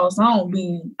Instagram post. I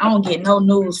don't get no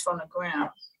news from the ground.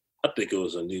 I think it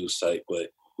was a news site, but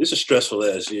it's a stressful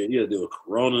ass year. You got to deal with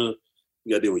Corona.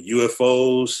 You got to deal with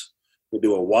UFOs. We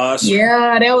do a wasp.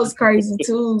 Yeah, that was crazy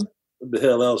too. What the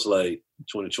hell else? Like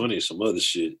 2020 is some other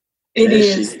shit. It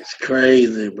is. It's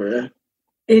crazy, bro.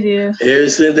 It is. Ever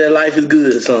since that Life is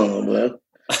Good song, bro.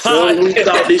 So we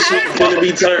thought this shit was gonna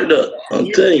be turned up.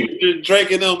 I'm telling you.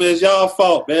 Drinking them is y'all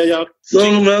fault, man. Y'all.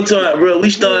 I'm talking, bro. We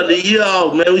started the year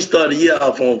off, man. We started the year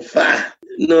off on fire.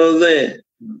 You know what I'm saying?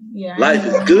 Yeah. Life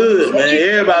is good, man.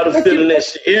 Everybody feeling that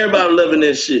shit. Everybody loving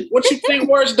that shit. What you think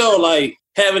worse though? Like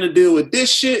having to deal with this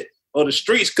shit or the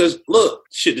streets? Because look,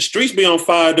 shit, the streets be on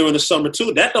fire during the summer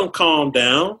too. That don't calm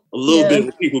down a little bit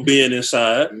with people being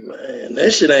inside. Man,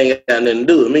 that shit ain't got nothing to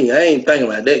do with me. I ain't thinking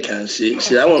about that kind of shit.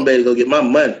 Shit, I want to be able to go get my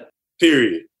money.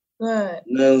 Period. Good.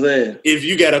 You know what I'm saying? If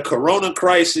you got a corona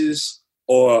crisis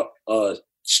or a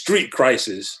street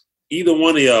crisis, either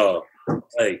one of y'all,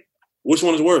 like, which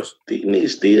one is worse? These niggas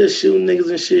still shooting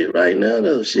niggas and shit right now,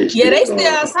 though. Shit. Yeah, they still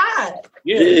outside.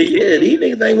 Yeah. These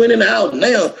niggas ain't winning the house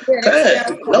now.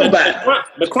 Nobody.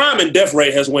 The crime and death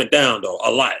rate has went down, though, a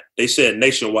lot. They said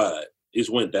nationwide, it's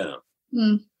went down.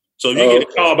 So if you get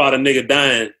a call about a nigga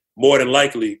dying, more than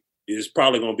likely, it's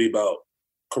probably going to be about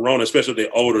corona, especially if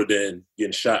they're older than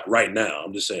getting shot right now.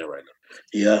 I'm just saying right now.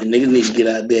 Yeah, niggas need to get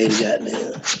out there and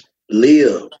goddamn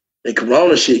live. The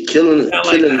corona shit killing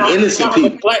innocent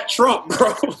people. Black Trump,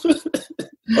 bro.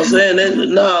 I'm saying that.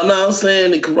 No, I'm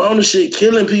saying the corona shit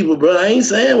killing people, bro. I ain't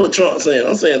saying what Trump's saying.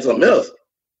 I'm saying something else.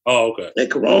 Oh, okay.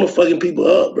 That corona fucking people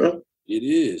up, bro. It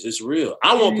is. It's real.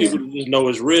 I want people to just know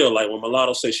it's real. Like when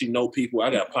Mulatto says she know people,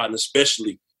 I got partners,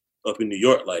 especially up in New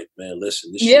York. Like, man,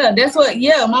 listen. This shit. That's what.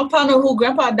 Yeah, my partner who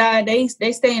grandpa died, they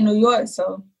stay in New York,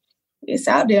 so it's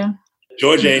out there.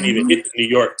 Georgia ain't even hit the New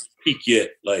York peak yet.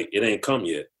 Like it ain't come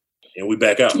yet. And we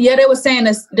back out. Yeah, they were saying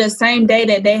the same day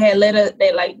that they had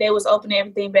they was opening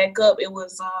everything back up. It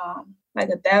was like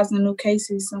 1,000 new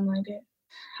cases, something like that.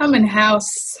 I'm in the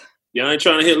house. Y'all ain't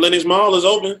trying to hit Lennox Mall is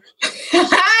open.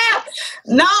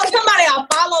 No, somebody I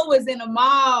follow was in the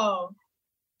mall.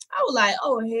 I was like,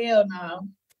 oh hell no.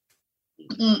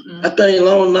 I think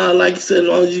long now, like you said, as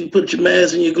long as you put your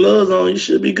mask and your gloves on, you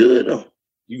should be good though.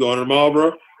 You going to the mall,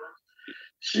 bro?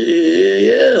 Shit,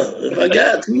 yeah. If I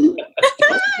got to,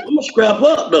 I'm gonna scrap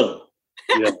up though.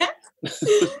 Yeah.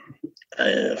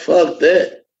 Man, fuck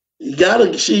that. You gotta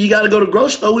go to the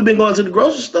grocery store. We've been going to the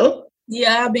grocery store.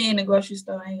 Yeah, I've been in the grocery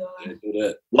store. I ain't gonna lie. Do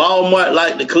that. Walmart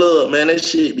like the club, man. That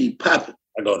shit be popping.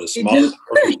 I go to the smallest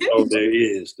grocery store there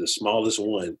is, the smallest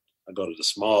one. I go to the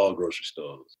small grocery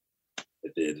stores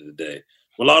at the end of the day.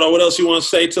 Mulatto, what else you want to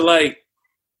say to like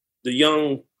the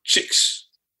young chicks?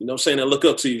 You know what I'm saying? That look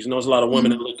up to you. You know, there's a lot of women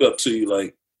that look up to you.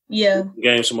 Like,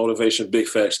 gain some motivation, big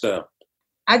fat style.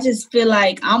 I just feel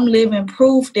like I'm living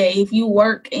proof that if you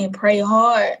work and pray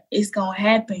hard, it's going to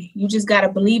happen. You just got to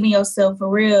believe in yourself for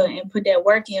real and put that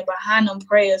work in behind them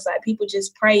prayers. Like people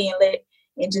just pray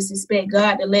and just expect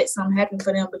God to let something happen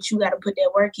for them, but you got to put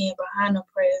that work in behind them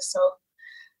prayers. So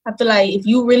I feel like if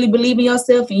you really believe in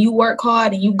yourself and you work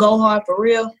hard and you go hard for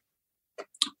real,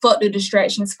 fuck the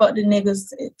distractions, fuck the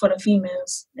niggas, for the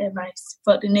females, advice.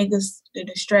 Fuck the niggas, the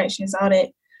distractions, all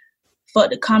that. Fuck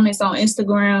the comments on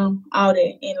Instagram, all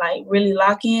that. And like really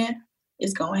lock in,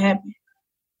 it's gonna happen.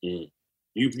 You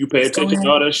pay attention to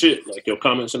all that shit? Like your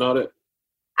comments and all that?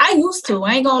 I used to.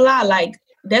 I ain't gonna lie. Like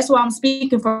that's why I'm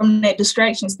speaking from that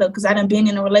distraction stuff, because I done been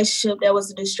in a relationship that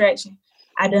was a distraction.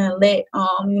 I done let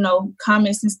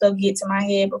comments and stuff get to my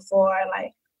head before.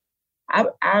 Like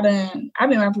I've been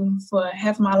rapping for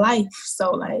half my life,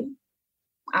 so like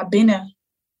I've been there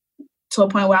to a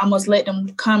point where I almost let them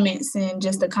comments and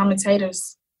just the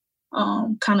commentators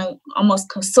kind of almost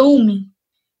consume me.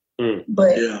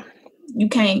 But you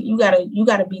can't. You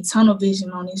gotta be tunnel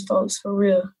vision on these folks for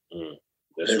real.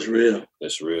 That's real.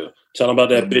 That's real. Tell them about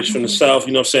that bitch from the South.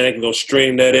 You know what I'm saying? They can go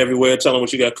stream that everywhere. Tell them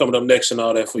what you got coming up next and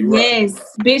all that for you. Yes, right?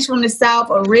 Bitch from the South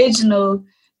original.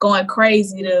 Going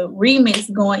crazy. The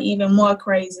remix going even more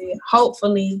crazy.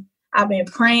 Hopefully, I've been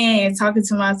praying and talking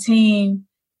to my team,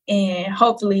 and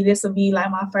hopefully this will be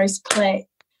like my first plat.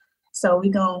 So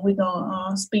we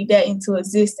gonna speak that into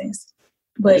existence.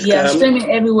 But yeah,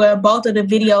 streaming everywhere. Both of the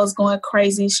videos going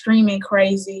crazy, streaming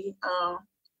crazy.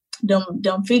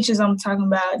 Them features I'm talking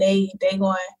about, they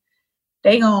going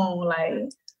like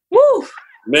woo.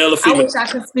 Male or female? I wish I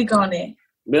could speak on that.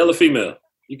 Male or female?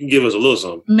 You can give us a little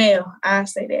something. Male, I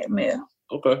say that male.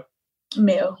 Okay.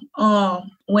 Male.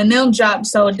 When them drop,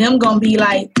 so them gonna be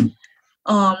like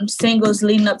singles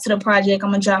leading up to the project.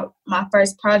 I'm gonna drop my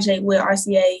first project with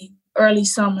RCA early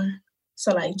summer,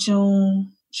 so like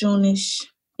June-ish,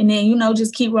 and then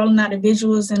just keep rolling out the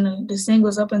visuals and the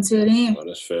singles up until then. Oh,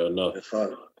 that's fair enough.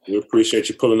 We appreciate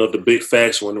you pulling up the big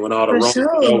facts when all the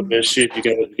wrong and shit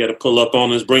you gotta pull up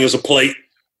on us. Bring us a plate.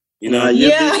 You know,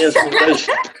 you're a big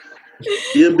inspiration.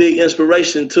 You're a big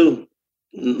inspiration too.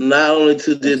 Not only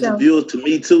to the viewers, to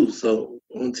me too. So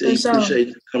I want to appreciate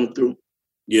you coming through.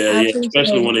 Yeah,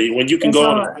 especially when you can go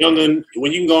on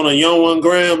a young one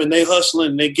gram and they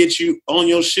hustling and they get you on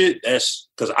your shit. That's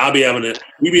because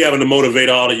we be having to motivate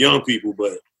all the young people,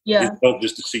 but it's dope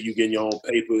just to see you getting your own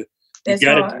paper. That's you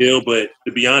got a deal, but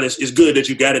to be honest, it's good that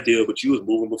you got a deal, but you was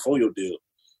moving before your deal.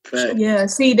 Right. Yeah,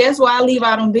 see, that's why I leave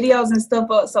out them videos and stuff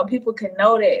up so people can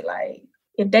know that, like,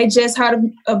 if they just heard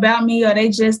about me or they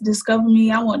just discovered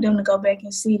me, I want them to go back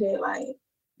and see that, like,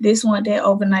 this one, that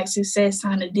overnight success,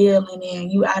 sign a deal, and then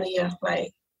you out of here.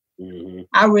 Like,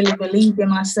 I really believed in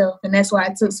myself, and that's why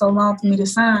it took so long for me to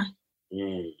sign.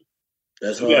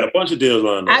 That's you had a bunch of deals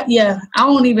lined up. I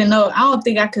don't even know. I don't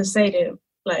think I could say that,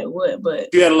 like, what,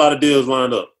 but. You had a lot of deals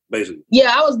lined up, basically.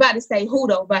 Yeah, I was about to say who,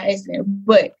 though, by accident.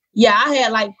 But, yeah, I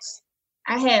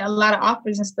had a lot of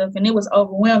offers and stuff, and it was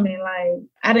overwhelming. Like,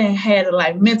 I didn't have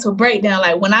a mental breakdown.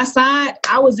 Like, when I signed,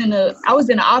 I was in the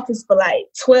office for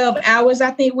 12 hours.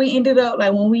 I think we ended up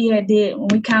when we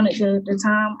counted the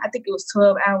time. I think it was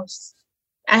 12 hours.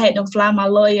 I had to fly my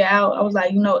lawyer out. I was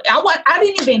like, I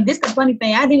didn't even. This is the funny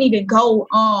thing. I didn't even go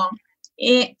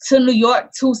to New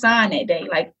York to sign that day.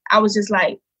 Like, I was just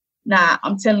like, nah.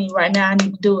 I'm telling you right now, I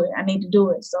need to do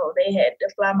it. So they had to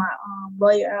fly my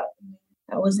lawyer out.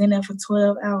 I was in there for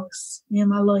 12 hours. Me and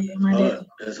my lawyer and my dad.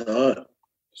 That's hard.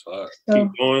 It's hard.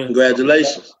 Keep going.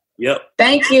 Congratulations. Yep.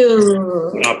 Thank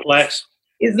you. Our plaques.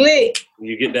 It's lit.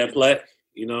 You get that plaque,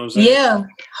 you know what I'm saying? Yeah.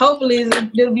 Hopefully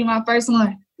it'll be my first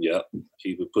one. Yep.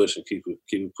 Keep it pushing. Keep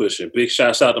it pushing. Big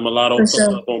shouts out to Mulatto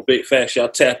on Big Facts. Y'all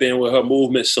tap in with her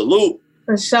movement. Salute.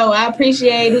 For sure. I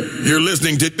appreciate it. You're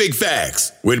listening to Big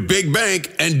Facts with Big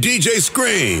Bank and DJ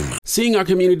Scream. Seeing our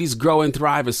communities grow and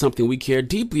thrive is something we care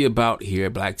deeply about here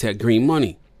at Black Tech Green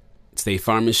Money. State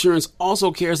Farm Insurance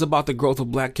also cares about the growth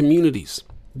of Black communities.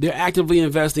 They're actively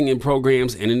investing in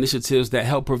programs and initiatives that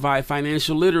help provide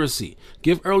financial literacy,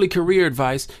 give early career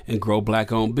advice, and grow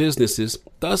Black-owned businesses,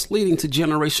 thus leading to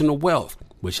generational wealth,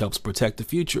 which helps protect the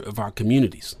future of our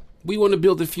communities. We want to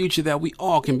build a future that we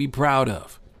all can be proud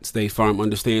of. State Farm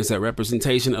understands that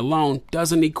representation alone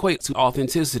doesn't equate to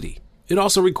authenticity. It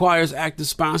also requires active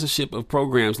sponsorship of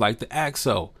programs like the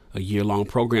AXO, a year-long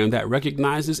program that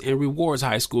recognizes and rewards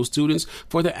high school students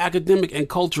for their academic and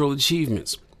cultural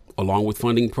achievements, along with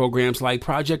funding programs like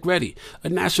Project Ready, a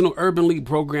National Urban League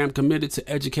program committed to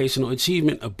educational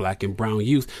achievement of Black and brown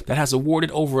youth that has awarded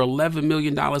over $11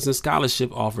 million in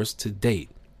scholarship offers to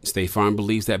date. State Farm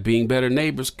believes that being better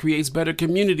neighbors creates better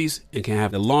communities and can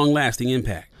have a long-lasting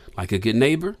impact. Like a good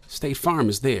neighbor, State Farm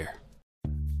is there.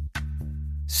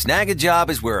 Snag a Job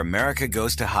is where America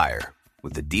goes to hire,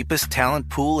 with the deepest talent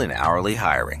pool in hourly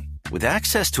hiring. With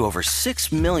access to over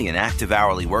 6 million active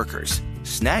hourly workers,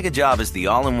 Snag a Job is the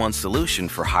all-in-one solution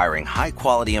for hiring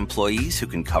high-quality employees who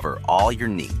can cover all your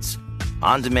needs.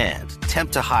 On demand,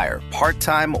 temp to hire,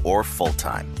 part-time or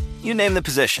full-time. You name the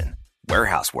position.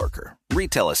 Warehouse worker,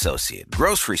 retail associate,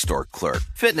 grocery store clerk,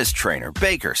 fitness trainer,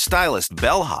 baker, stylist,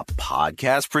 bellhop,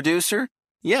 podcast producer?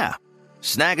 Yeah,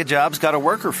 Snag a Job's got a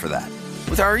worker for that.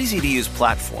 With our easy-to-use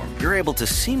platform, you're able to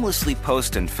seamlessly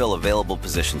post and fill available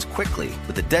positions quickly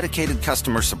with a dedicated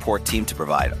customer support team to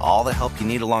provide all the help you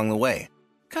need along the way.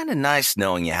 Kinda nice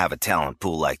knowing you have a talent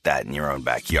pool like that in your own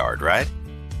backyard, right?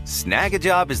 Snag a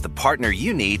Job is the partner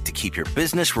you need to keep your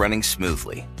business running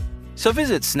smoothly. So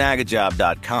visit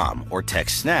snagajob.com or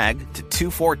text SNAG to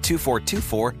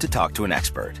 242424 to talk to an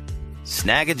expert.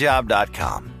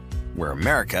 Snagajob.com, where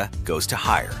America goes to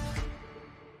hire.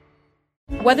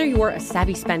 Whether you're a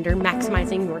savvy spender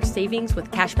maximizing your savings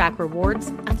with cashback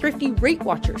rewards, a thrifty rate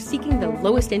watcher seeking the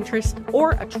lowest interest,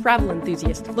 or a travel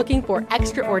enthusiast looking for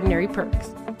extraordinary perks,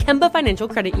 Kemba Financial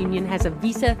Credit Union has a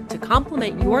visa to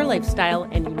complement your lifestyle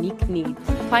and unique needs.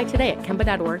 Apply today at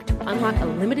Kemba.org to unlock a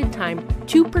limited time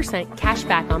 2% cash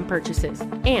back on purchases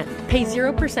and pay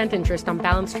 0% interest on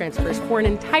balance transfers for an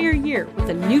entire year with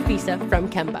a new visa from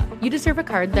Kemba. You deserve a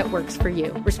card that works for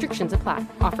you. Restrictions apply.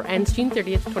 Offer ends June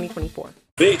 30th, 2024.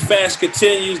 Big Facts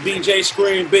continues. DJ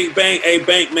Scream, Big Bank. Hey,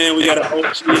 Bank, man, we got an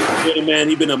OG, man.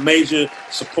 You've been a major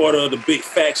supporter of the Big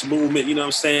Facts movement, you know what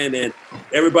I'm saying? And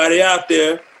everybody out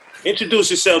there, introduce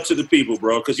yourself to the people,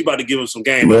 bro, because you about to give them some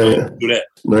game. Man, do that.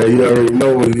 Man, you already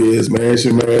know what it is, man. It's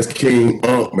your man's King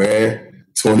Unk, man.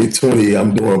 2020,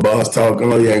 I'm doing boss talk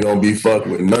on. You ain't going to be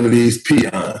fucking with none of these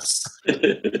peons.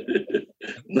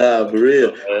 Nah, for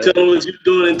real. Tell them what you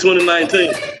doing in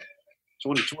 2019.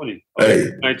 2020.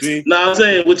 Hey. 19? Nah, I'm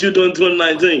saying what you doing in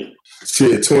 2019.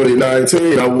 Shit,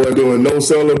 2019, I wasn't doing no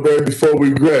celebrate before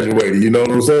we graduated. You know what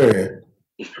I'm saying?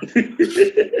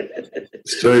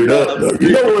 Straight up, though.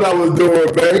 You know what I was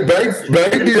doing, Bank.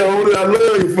 Bank, you know, I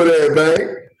love you for that, Bank.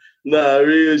 Nah,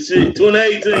 real shit.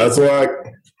 2018.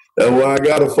 That's why I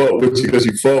gotta fuck with you, because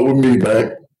you fuck with me,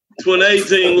 Bank.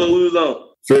 2018, what we was on?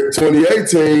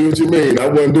 2018, what you mean? I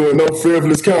wasn't doing no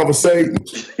frivolous conversation.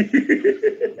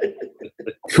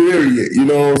 Period. You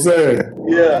know what I'm saying?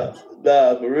 Yeah.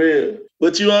 Nah, for real.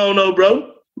 What you on though,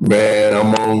 bro? Man,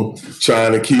 I'm on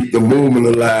trying to keep the movement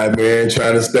alive, man,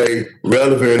 trying to stay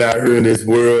relevant out here in this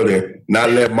world and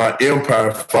not let my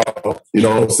empire fall, you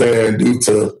know what I'm saying, due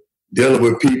to dealing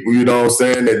with people, you know what I'm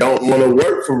saying, that don't want to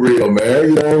work for real, man,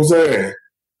 you know what I'm saying?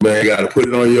 Man, you got to put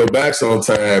it on your back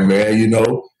sometime, man, you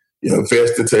know. You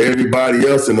invest into everybody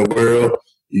else in the world.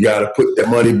 You got to put that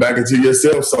money back into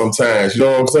yourself sometimes, you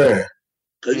know what I'm saying?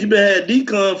 Because you been had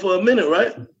decon for a minute,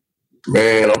 right?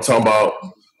 Man, I'm talking about,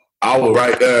 I was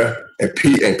right there, and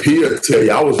Peter tell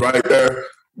you, I was right there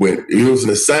when he was in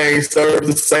the same service,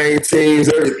 the same teams,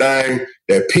 everything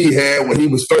that P had when he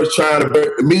was first trying to break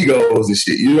the Migos and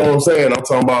shit. You know what I'm saying? I'm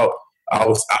talking about, I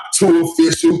was tour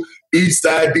official,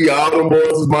 Eastside D, all them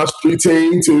boys was my street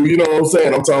team too. You know what I'm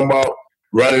saying? I'm talking about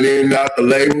running in and out the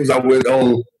labels. I went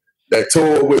on that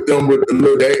tour with them when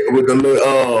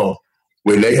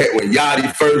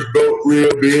Yachty first broke real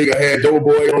big. I had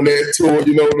Doughboy on that tour,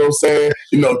 you know what I'm saying?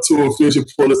 You know, tour official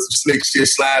pulling some slick shit,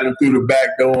 sliding through the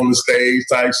back door on the stage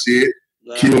type shit.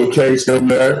 Q Case them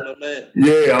there.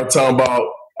 Yeah, I'm talking about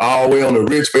all the way on the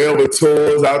Rich Forever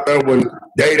tours out there when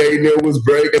Day was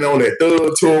breaking on that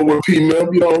third tour with P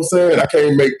Mem, you know what I'm saying? I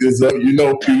can't make this up, you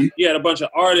know, P. You had a bunch of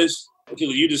artists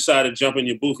until you decided to jump in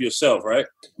your booth yourself, right?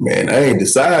 Man, I ain't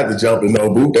decided to jump in no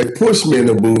booth. They pushed me in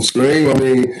the booth, Scream. I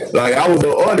mean, like, I was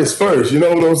an artist first, you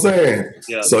know what I'm saying?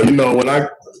 Yeah. So, you know, when I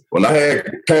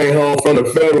came home from the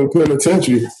federal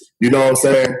penitentiary, you know what I'm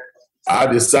saying, I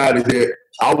decided that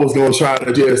I was going to try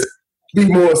to just be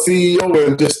more CEO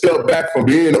and just step back from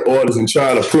being an artist and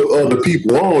try to put other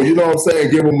people on, you know what I'm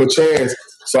saying, give them a chance.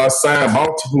 So I signed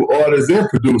multiple artists and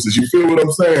producers, you feel what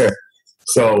I'm saying?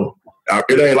 So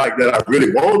it ain't like that I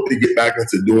really wanted to get back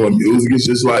into doing music. It's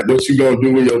just like, what you gonna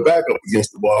do when you're back up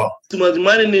against the wall? Too much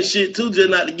money in this shit too, just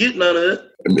not to get none of it.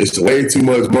 It's way too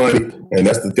much money, and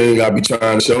that's the thing I be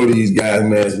trying to show these guys,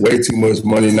 man. It's way too much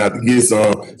money not to get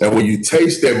some. And when you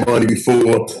taste that money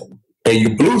before and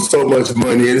you blew so much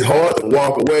money, it's hard to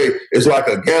walk away. It's like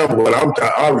a gamble, and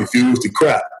I refuse to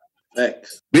cry.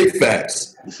 Facts. Big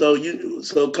facts. So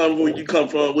come where you come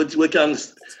from. What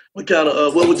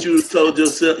would you told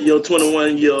yourself, your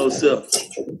 21-year-old self?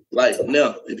 Like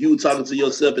now, if you were talking to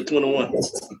yourself at 21.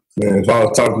 Man, if I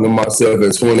was talking to myself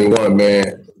at 21,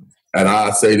 man, and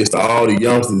I say this to all the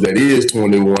youngsters that is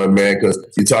 21, man, because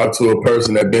you talk to a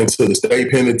person that been to the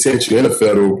state penitentiary and the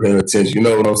federal penitentiary, you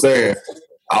know what I'm saying?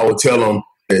 I would tell them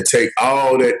that take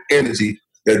all that energy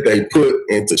that they put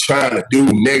into trying to do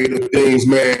negative things,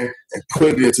 man, and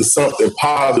put it into something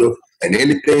positive. And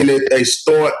anything that they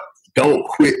start, don't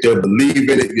quit. Just believe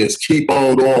in it. Just keep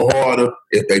on going harder.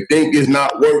 If they think it's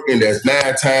not working, that's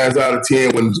 9 times out of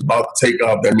 10 when it's about to take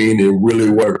off, that means it really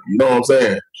worked. You know what I'm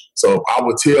saying? So I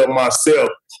would tell myself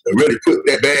to really put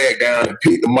that bag down and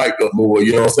pick the mic up more,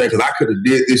 you know what I'm saying? Because I could have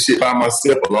did this shit by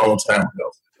myself a long time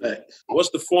ago.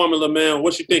 What's the formula, man?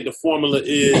 What you think the formula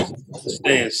is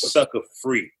staying sucker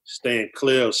free, staying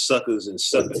clear of suckers and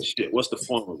sucker shit? What's the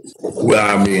formula?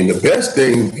 Well, I mean, the best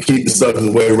thing to keep the suckers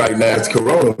away right now is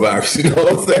coronavirus. You know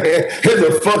what I'm saying? It's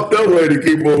a fucked up way to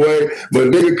keep them away. But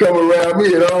nigga come around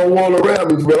me and I don't want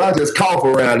around me, but I just cough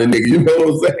around the nigga. You know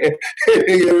what I'm saying?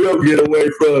 Nigga will get away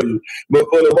from you. But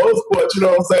for the most part, you know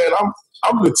what I'm saying?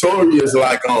 I'm notorious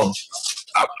like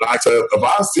if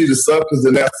I see the suckers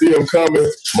and I see them coming,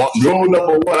 rule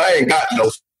number one, I ain't got no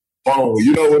phone.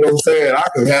 You know what I'm saying? I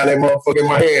can have that motherfucker in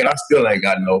my hand. I still ain't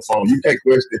got no phone. You can't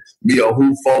question me on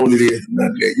whose phone it is. None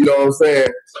of that. You know what I'm saying?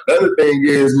 The other thing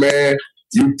is, man,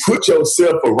 you put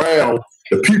yourself around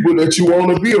the people that you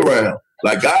want to be around.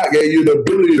 Like God gave you the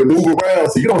ability to move around,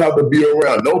 so you don't have to be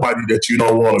around nobody that you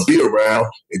don't want to be around.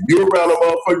 If you're around a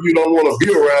motherfucker you don't want to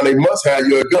be around, they must have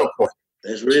you at gunpoint.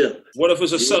 That's real. What if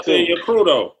it's a sucker in your crew,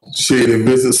 though? Shit,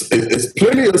 it's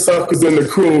plenty of suckers in the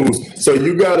crews, so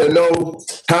you got to know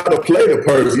how to play the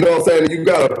person. You know what I'm saying? You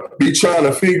got to be trying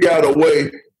to figure out a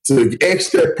way to X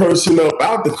that person up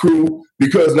out the crew,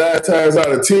 because 9 times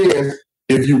out of 10,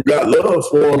 if you got love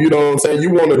for them, you know what I'm saying, you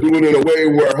want to do it in a way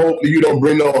where hopefully you don't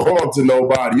bring no harm to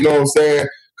nobody. You know what I'm saying?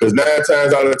 Because 9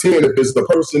 times out of 10, if it's the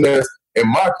person that's in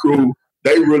my crew,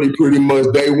 they really pretty much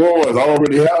day ones. I don't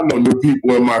really have no new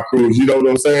people in my crews. You know what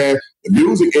I'm saying? The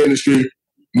music industry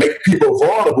make people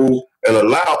vulnerable and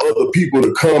allow other people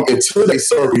to come into their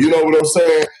circle. You know what I'm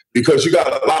saying? because you got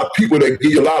a lot of people that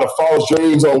give you a lot of false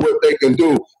dreams on what they can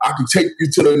do. I can take you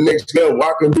to the next level.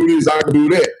 I can do this. I can do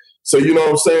that. So, you know what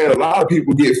I'm saying? A lot of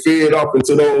people get fed up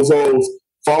into those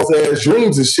false-ass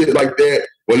dreams and shit like that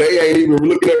when they ain't even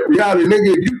looking at reality.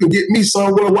 Nigga, if you can get me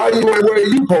somewhere, why you ain't where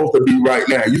you supposed to be right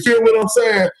now? You feel what I'm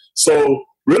saying? So,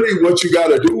 really what you got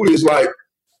to do is, like,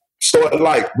 start,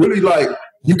 like, really, like,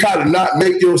 you got to not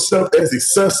make yourself as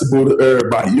accessible to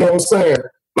everybody. You know what I'm saying?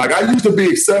 Like, I used to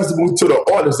be accessible to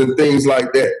the artists and things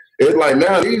like that. It's like,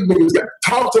 now these niggas got to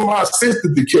talk to my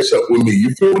assistant to catch up with me.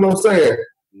 You feel what I'm saying?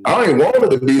 I ain't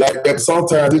wanted to be like that.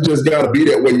 Sometimes it just got to be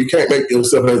that way. You can't make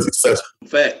yourself as accessible.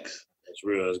 Facts. That's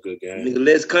real. That's good, gang. Nigga,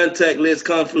 less contact, less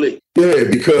conflict. Yeah,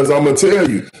 because I'm going to tell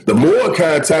you, the more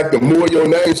contact, the more your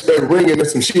name start ringing in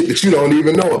some shit that you don't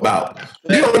even know about.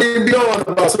 You don't even be on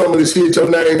about some of the shit your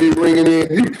name be ringing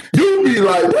in. You be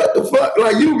like, what the fuck?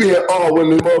 Like, you be in awe when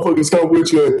the motherfuckers come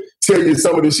with you and tell you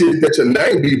some of the shit that your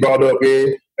name be brought up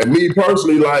in. And me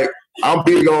personally, like, I'm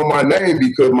big on my name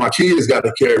because my kids got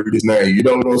to carry this name. You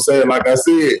know what I'm saying? Like I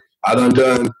said, I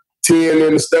done 10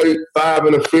 in the state, 5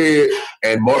 in the Fed,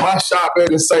 and my shop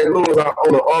in St. Louis, I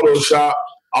own an auto shop,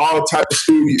 all type of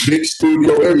studio, big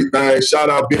studio, everything. Shout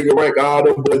out Bigger Rank, all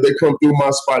them boys, they come through my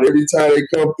spot. Every time they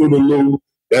come through the Lou,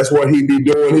 that's what he be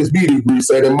doing his meet and greet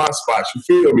at in my spot. You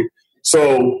feel me?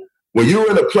 So when you're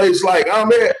in a place like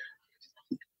I'm at,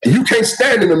 you can't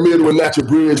stand in the middle of Natural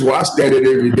Bridge where I stand it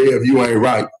every day if you ain't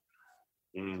right.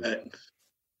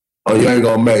 Oh, you ain't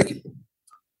gonna make it.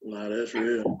 Nah, that's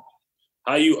real.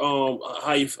 How you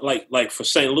like for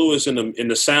St. Louis in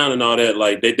the sound and all that,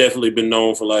 like they definitely been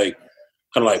known for like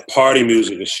kind of like party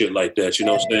music and shit like that, you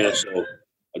know what I'm saying? So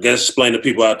I guess explain to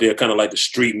people out there kind of like the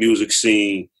street music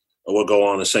scene or what go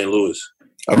on in St. Louis.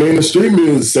 I mean, the street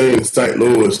music scene in St.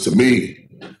 Louis to me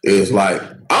is like,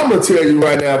 I'm gonna tell you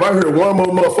right now, if I hear one more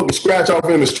motherfucker scratch off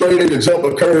in the straight edge and jump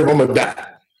a curve, I'm gonna die.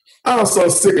 I'm so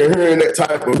sick of hearing that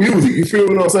type of music. You feel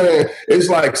what I'm saying? It's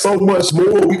like so much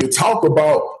more we could talk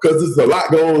about because there's a lot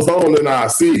goes on in our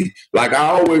city. Like I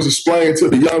always explain to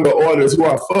the younger artists who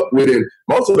I fuck with, and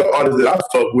most of the artists that I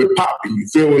fuck with poppy. You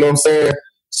feel what I'm saying?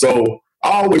 So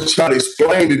I always try to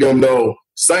explain to them though,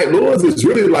 St. Louis is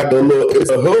really like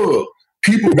it's a hub.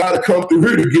 People got to come through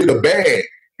here to get a bag.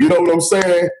 You know what I'm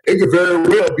saying? It could very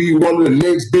well be one of the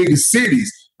next biggest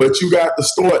cities, but you got to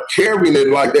start carrying it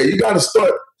like that. You got to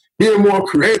start being more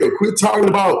creative. Quit talking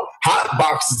about hot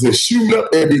boxes and shooting up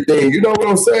everything. You know what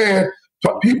I'm saying?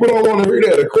 People don't want to hear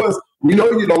that. Of course, we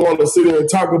know you don't want to sit there and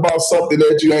talk about something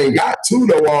that you ain't got to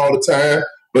know all the time.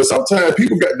 But sometimes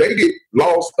people they get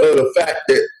lost of the fact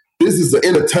that this is an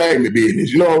entertainment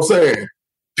business. You know what I'm saying?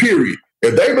 Period.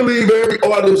 If they believe every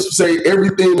artist say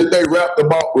everything that they rapped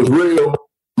about was real,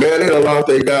 man, they done lost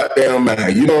their goddamn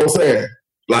mind. You know what I'm saying?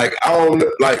 Like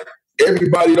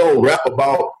everybody don't rap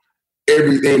about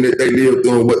everything that they lived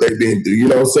through and what they've been through. You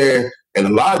know what I'm saying? And a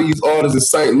lot of these artists in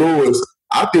St. Louis,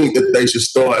 I think that they should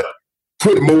start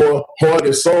putting more heart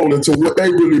and soul into what they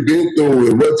really been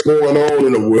through and what's going on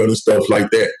in the world and stuff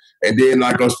like that. And then,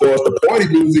 like, as far as the party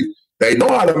music, they know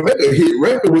how to make a hit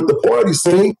record with the party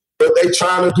scene, but they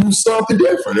trying to do something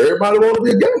different. Everybody want to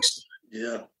be a gangster.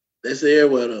 Yeah. That's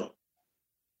everywhere, though.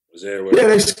 Yeah,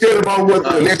 they scared about what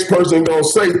the next person gonna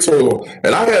say to them.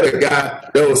 And I had a guy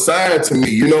that was signed to me,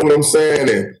 you know what I'm saying?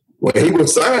 And when he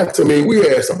was signed to me, we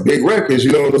had some big records,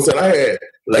 you know what I'm saying? I had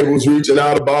labels reaching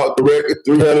out about the record,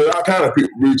 300, all kind of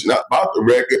people reaching out about the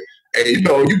record. And, you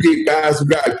know, you get guys who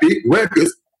got big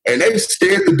records, and they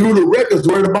scared to do the records,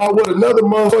 worried about what another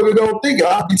motherfucker gonna think.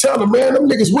 I'll be telling them, man, them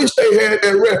niggas wish they had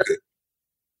that record.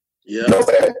 Yeah. You know what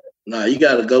I'm saying? Nah, you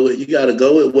gotta go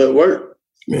with what worked.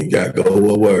 Man, you gotta go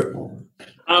with work.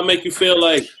 I'll make you feel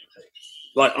like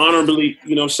honorably,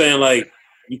 you know what I'm saying? Like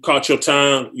you caught your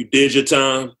time, you did your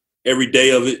time every day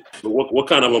of it. But what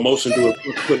kind of emotion do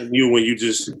it put in you when you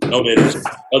just know that there's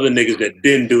other niggas that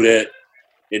didn't do that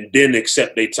and didn't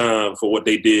accept their time for what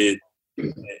they did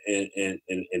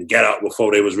and got out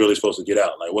before they was really supposed to get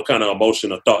out? Like what kind of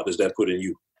emotion or thought does that put in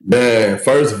you? Man,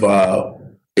 first of all,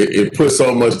 it put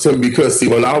so much to me because, see,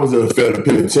 when I was in the federal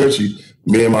penitentiary,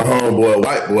 me and my homeboy,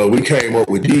 white boy, we came up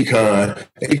with Decon.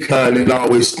 Decon didn't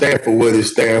always stand for what it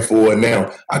stands for. And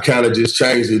now I kind of just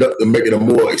changed it up to make it a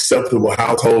more acceptable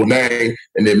household name.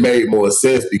 And it made more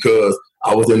sense because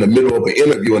I was in the middle of an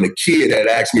interview and a kid had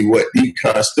asked me what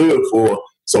Decon stood for.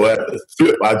 So at the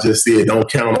flip, I just said, don't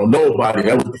count on nobody.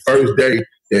 That was the first day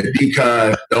that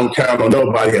Decon, don't count on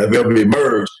nobody, have ever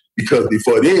emerged. Because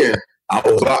before then, I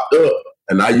was locked up.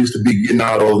 And I used to be getting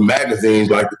all those magazines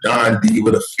like the Don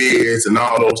Diva, the Feds, and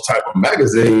all those type of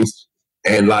magazines.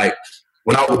 And like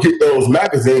when I would get those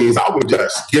magazines, I would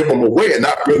just give them away and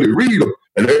not really read them.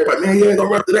 And everybody, man, you ain't gonna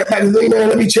run through that magazine, man.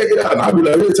 Let me check it out. And I'll be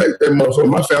like, we'll take that motherfucker.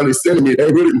 My family's sending me.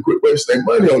 They really can quit wasting their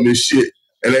money on this shit.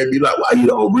 And they be like, why you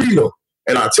don't read them?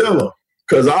 And I tell them,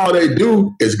 because all they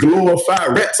do is glorify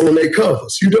rats on their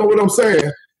covers. You know what I'm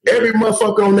saying? Every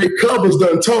motherfucker on their covers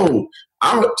done told.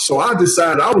 So I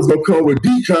decided I was going to come with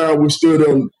Decon, which stood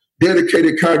on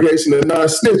Dedicated Congregation of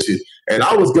Non-Snitching. And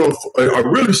I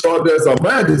really started as a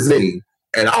magazine.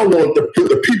 And I want to put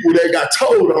the people that got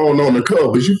told on the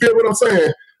covers. You feel what I'm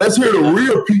saying? Let's hear the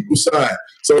real people side.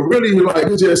 So really, like,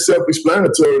 it's just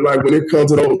self-explanatory. Like, when it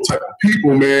comes to those type of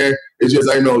people, man, it just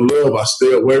ain't no love. I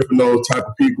stay away from those type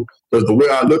of people. Because the way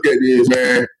I look at it is,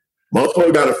 man,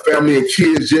 motherfucker got a family and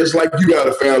kids just like you got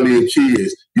a family and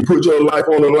kids. You put your life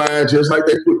on the line just like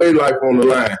they put their life on the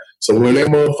line. So when that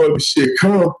motherfucking shit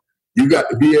come, you got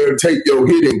to be able to take your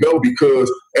hit and go, because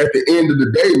at the end of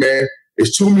the day, man,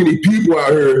 there's too many people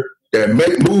out here that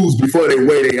make moves before they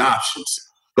weigh their options.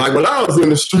 Like when I was in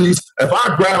the streets, if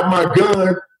I grabbed my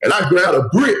gun and I grabbed a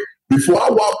brick before I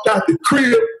walked out the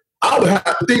crib, I would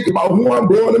have to think about who I'm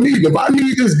going to meet. If I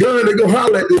need this gun, they gonna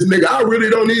holler at this nigga. I really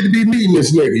don't need to be meeting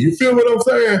this nigga. You feel what I'm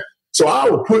saying? So I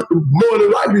would put more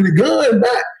than likely the gun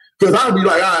back, because I'd be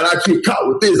like, all right, I get caught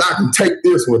with this, I can take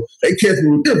this one. They catch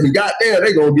me with this, and goddamn,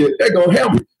 they gonna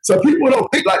help me. So people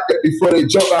don't think like that before they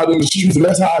jump out in the streets, and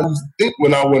that's how I used to think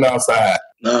when I went outside.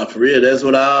 Nah, for real, that's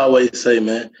what I always say,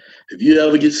 man. If you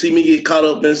ever see me get caught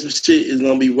up in some shit, it's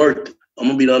gonna be worth it. I'm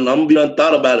gonna be done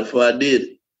thought about it before I did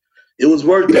it. It was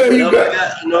worth it. You know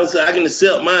what I'm saying? I can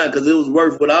accept mine because it was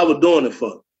worth what I was doing it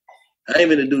for. I ain't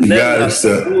gonna do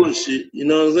nothing bullshit. You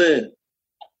know what I'm saying?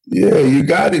 Yeah, you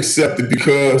gotta accept it,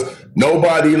 because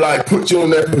nobody like put you in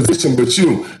that position but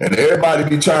you. And everybody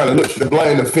be trying to look to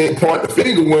blame point the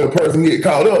finger when a person get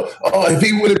caught up. Oh, if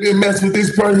he would have been messing with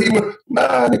this person, he would.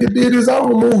 Nah, nigga did his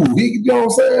own move. You know what I'm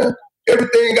saying?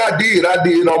 Everything I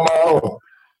did on my own.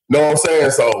 You know what I'm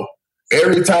saying? So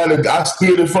every time that I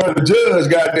stood in front of the judge,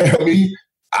 goddamn me,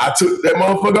 I took that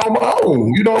motherfucker on my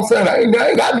own. You know what I'm saying? I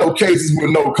ain't got no cases with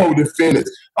no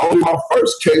co-defendants. Only my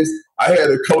first case, I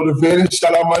had a co-defendant.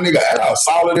 Shout out my nigga Al,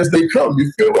 solid as they come.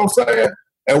 You feel what I'm saying?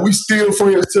 And we still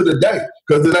friends to the day,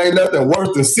 because it ain't nothing worse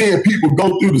than seeing people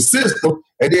go through the system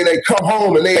and then they come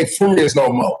home and they ain't friends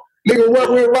no more. Nigga,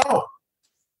 what went wrong?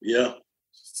 Yeah.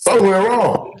 Something went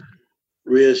wrong.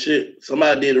 Real shit.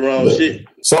 Somebody did the wrong shit.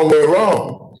 Something went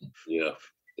wrong. Yeah.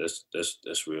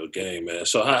 That's real game, man.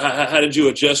 So how did you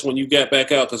adjust when you got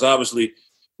back out? Because obviously,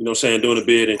 you know what I'm saying, doing a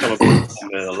bid and coming back,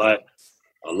 man,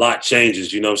 a lot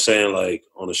changes, you know what I'm saying, like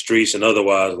on the streets and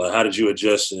otherwise. Like, how did you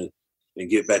adjust and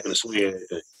get back in the swing of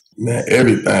everything? Man,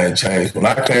 everything changed. When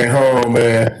I came home,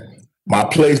 man, my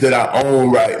place that I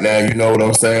own right now, you know what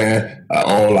I'm saying? I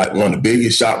own like one of the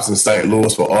biggest shops in St.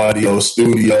 Louis for audio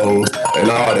studios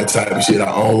and all that type of shit.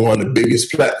 I own one of the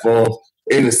biggest platforms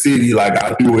in the city. Like,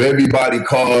 I do everybody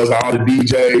cars, all the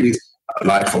DJs,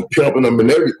 like from pimping them and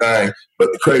everything.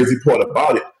 But the crazy part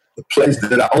about it, the place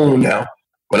that I own now,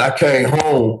 when I came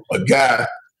home, a guy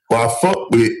who I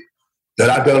fucked with, that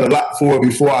I done a lot for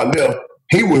before I left,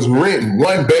 he was renting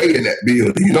one bay in that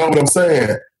building. You know what I'm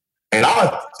saying? And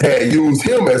I had used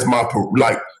him as my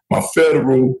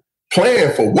federal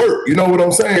plan for work. You know what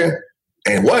I'm saying?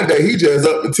 And one day he just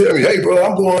up and tell me, hey, bro,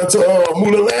 I'm going to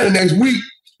move to Atlanta next week.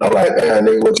 I'm like, man,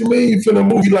 nigga, what you mean you finna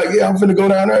move? He like, yeah, I'm finna go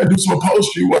down there and do some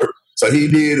upholstery work. So he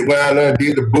went down there and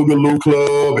did the Boogaloo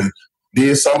Club and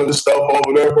did some of the stuff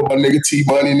over there for my nigga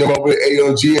T-Money and them over at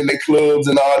ALG and their clubs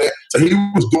and all that. So he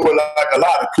was doing like a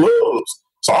lot of clubs.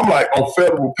 So I'm like, on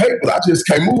federal papers, I just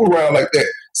can't move around like that.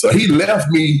 So he left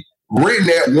me renting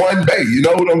that one bay. You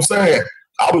know what I'm saying?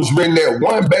 I was renting that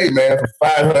one bay, man, for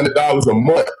 $500 a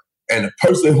month. And the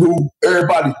person who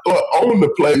everybody thought owned the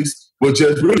place was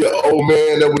just really an old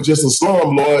man that was just a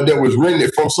slumlord that was renting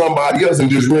it from somebody else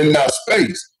and just renting out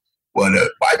space. Well, the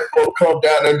white folk come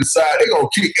down and decide they're going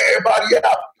to kick everybody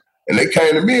out. And they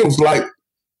came to me and was like,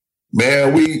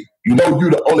 man, you're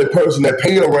the only person that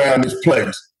pay around this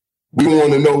place. We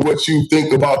want to know what you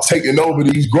think about taking over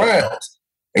these grounds.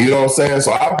 And you know what I'm saying?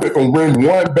 So I went from renting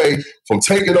one bay, from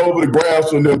taking over the grounds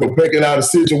from them, from picking out a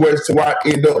situation to where I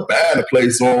end up buying a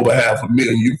place for over $500,000.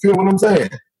 You feel what I'm saying?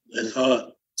 That's hard.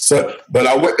 So, but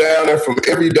I went down there from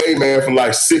every day, man, from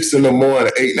like 6 in the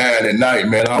morning, 8, 9 at night,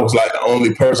 man. I was like the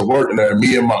only person working there,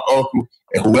 me and my uncle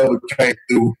and whoever came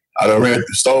through. I done ran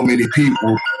through so many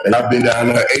people, and I've been down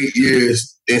there 8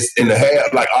 years and a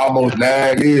half, like almost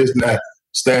 9 years now,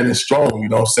 standing strong. You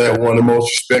know what I'm saying? One of the most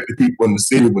respected people in the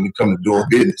city when it comes to doing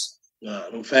business.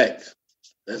 No facts.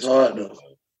 That's hard, though.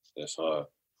 That's hard.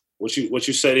 What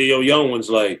you say to your young ones,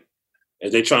 like,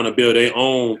 as they trying to build their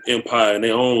own empire and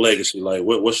their own legacy? Like,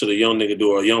 what should a young nigga do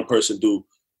or a young person do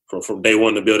from day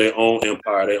one to build their own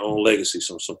empire, their own legacy,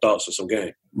 some thoughts or some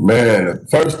game? Man, the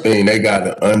first thing they got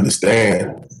to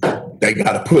understand, they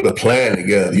got to put a plan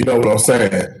together. You know what I'm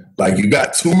saying? Like, you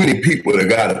got too many people that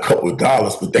got a couple of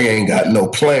dollars, but they ain't got no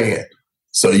plan.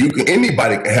 So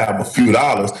anybody can have a few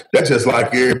dollars. That's just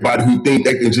like everybody who think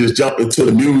they can just jump into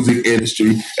the music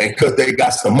industry and because they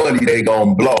got some money, they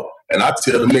gonna blow. And I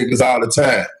tell them niggas all the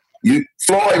time,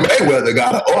 Floyd Mayweather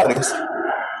got an artist.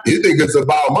 You think it's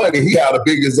about money? He got the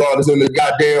biggest artist in the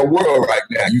goddamn world right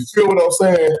now. You feel what I'm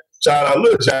saying? Shout out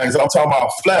Lil James. I'm talking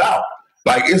about flat out.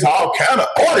 Like, it's all kind of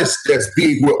artists that's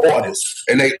big with artists,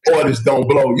 and they artists don't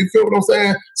blow. You feel what I'm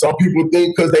saying? Some people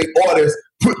think because they artists,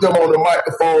 put them on the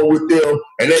microphone with them,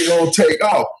 and they gonna take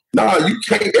off. Nah, you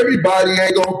can't. Everybody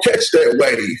ain't gonna catch that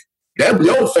wave. Them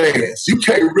your fans. You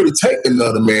can't really take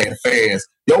another man's fans.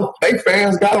 They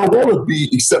fans gotta want to be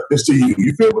acceptance to you.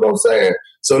 You feel what I'm saying?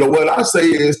 So what I say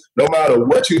is, no matter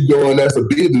what you're doing as a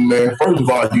businessman, first of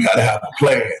all, you gotta have a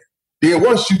plan. Then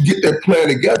once you get that plan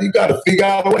together, you got to figure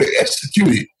out a way to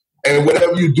execute it. And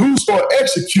whenever you do start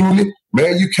executing,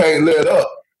 man, you can't let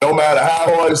up. No matter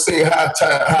how hard it seems, how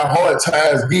hard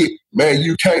times get, man,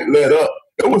 you can't let up.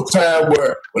 There was a time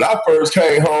where when I first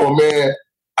came home, man,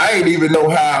 I didn't even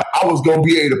know how I was going to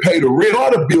be able to pay the rent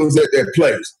or the bills at that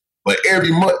place. But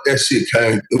every month that shit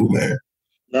came through, man.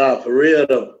 Nah, for real,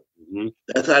 though. Mm-hmm.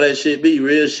 That's how that shit be,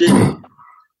 real shit.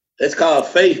 That's called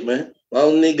faith, man.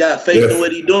 Long as nigga got faith in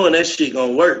what he doing, that shit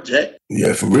gonna work, Jack.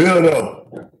 Yeah, for real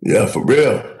though. Yeah, for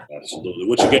real. Absolutely.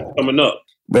 What you got coming up?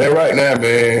 Man, right now,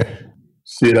 man,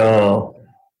 shit,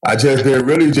 I just been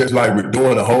really just like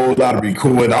doing a whole lot of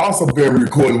recording. I also been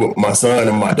recording with my son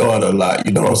and my daughter a lot,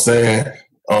 you know what I'm saying?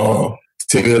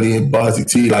 Tilly and Bossy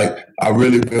T, like, I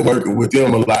really been working with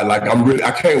them a lot. Like,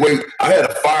 I can't wait. I had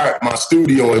to fire my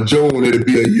studio in June. It'll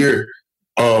be a year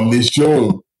this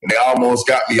June. And they almost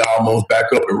got me back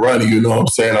up and running, you know what I'm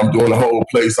saying? I'm doing the whole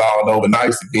place all over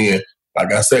nice again.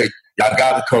 Like I say, y'all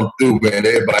got to come through, man.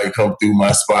 Everybody come through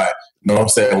my spot, you know what I'm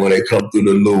saying, when they come through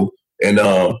the loop. And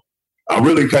I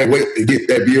really can't wait to get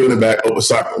that building back up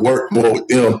so I can work more with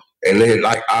them. And then,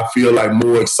 like, I feel like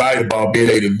more excited about being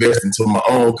able to invest into my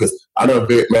own because I done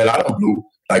blew,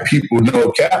 like, people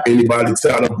know cap anybody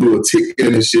tell I done blew a ticket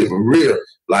and this shit for real.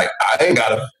 Like, I ain't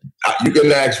got you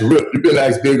can ask Rip, you can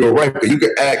ask Big O Ranker, you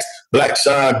can ask Black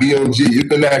Shine, BMG, you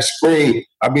can ask Scream,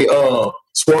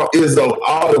 Swamp Izzo,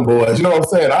 all them boys, you know what I'm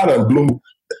saying? I done blew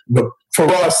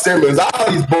Farrah Simmons,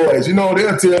 all these boys, you know,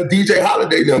 they'll tell DJ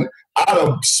Holiday them, out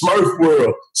of Smurf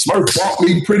world. Smurf brought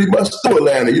me pretty much to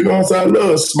Atlanta, you know what I'm saying? I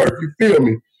love Smurf, you feel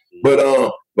me? But,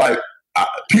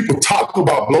 people talk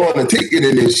about blowing a ticket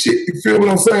in this shit, you feel what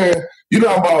I'm saying? You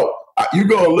know about, you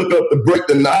go and look up the Break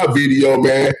the Knob video,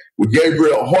 man, with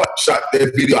Gabriel Hart shot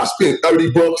that video. I spent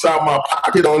 $30 out of my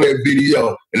pocket on that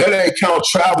video. And that ain't count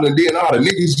traveling, then all the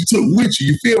niggas you took with you,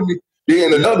 you feel me?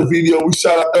 Then another video, we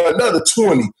shot out there another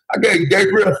 20. I gave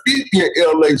Gabriel 50 in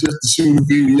LA just to shoot a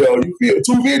video. You feel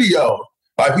 2 videos.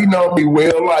 Like, he know me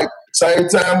well. Like, same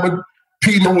time when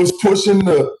Peter was pushing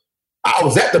I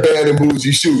was at the Bad and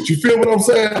Bougie shoot. You feel what I'm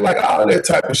saying? Like, all that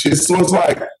type of shit. So it's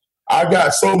like, I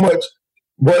got so much.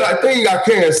 But I think I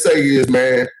can say is,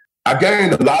 man, I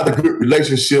gained a lot of good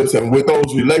relationships, and with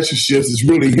those relationships, it's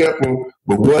really helping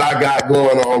with what I got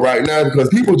going on right now because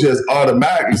people just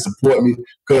automatically support me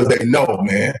because they know,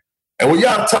 man. And when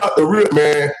y'all talk to Rip,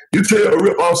 man, you tell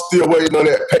Rip I'm still waiting on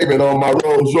that payment on my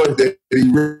Rolls Royce that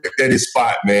he wrecked at his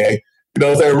spot, man. You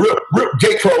know what I'm saying? Rip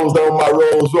gate closed on my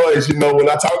Rolls Royce. You know, when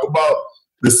I talk about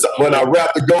when I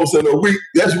wrap the ghost in a week,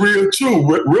 that's real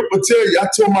true. Rip will tell you, I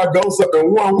tore my ghost up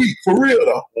in 1 week, for real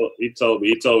though. Oh, he told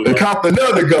me. And cop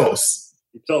another ghost.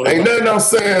 Ain't nothing I'm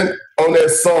saying on that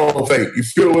song fake. You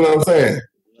feel what I'm saying?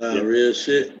 Real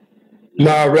shit.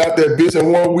 I wrapped that bitch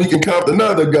in 1 week and copped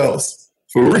another ghost.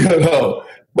 For real though.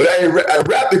 But I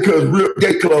wrapped it because Rip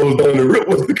gate closed on it. Rip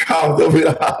was the cause of it.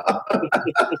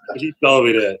 He told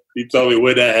me that. He told me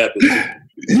when that happened.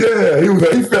 Yeah,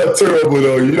 he felt terrible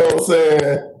though, you know what I'm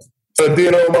saying? So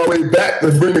then on my way back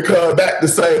to bring the car back to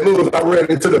St. Louis, I ran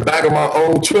into the back of my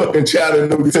own truck in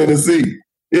Chattanooga, Tennessee.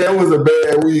 Yeah, it was a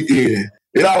bad weekend.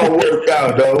 It all worked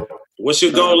out though. What's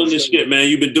your goal in this shit, man?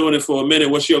 You've been doing it for a minute.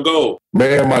 What's your goal?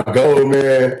 Man, my goal,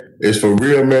 man, is for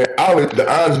real, man.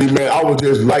 Honestly, man, I would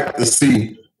just like to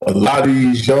see a lot of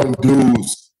these young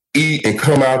dudes eat and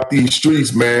come out these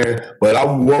streets, man. But I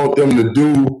want them to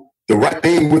do the right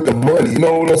thing with the money. You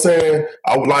know what I'm saying?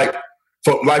 I would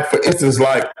for instance,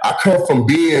 like I come from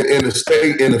being in the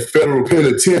state in the federal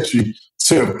penitentiary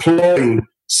to employing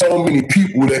so many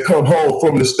people that come home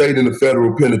from the state in the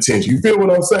federal penitentiary. You feel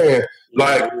what I'm saying?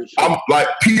 Like I'm like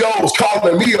PO's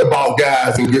calling me about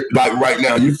guys and like right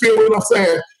now. You feel what I'm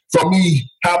saying? from me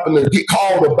having to get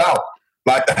called about.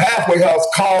 Like the halfway house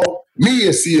called me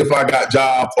and see if I got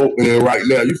jobs opening right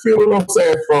now. You feel what I'm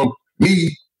saying? From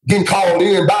me getting called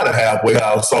in by the halfway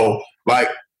house. So, like,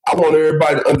 I want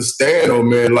everybody to understand, though,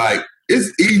 man, like,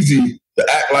 it's easy to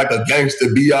act like a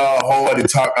gangster, be all hard and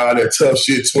talk all that tough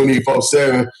shit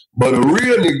 24/7. But a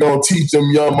real nigga gonna teach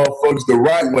them young motherfuckers the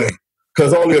right way.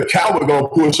 Because only a coward gonna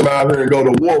push them out here and go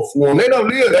to war for them. They don't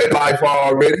live their life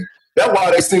already. That's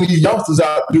why they send these youngsters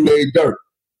out to do their dirt.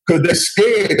 Because they're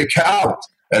scared, they're cowards.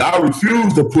 And I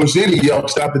refuse to push any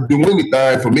youngster out to do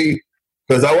anything for me.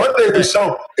 Because I want them to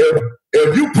show,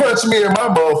 if you punch me in my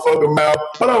motherfucking mouth,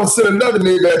 I don't send another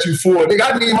nigga at you for it.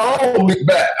 Nigga, I need my own lick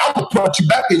back. I'm going to punch you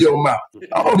back in your mouth.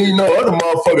 I don't need no other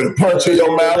motherfucker to punch in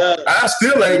your mouth. I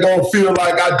still ain't going to feel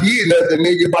like I did nothing,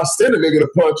 nigga, if I send a nigga to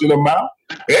punch in the mouth.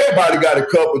 Everybody got a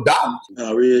couple dollars.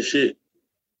 No, real shit.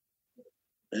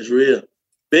 That's real.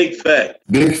 Big fact.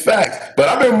 Big fact. But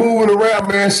I've been moving around,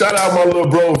 man. Shout out my little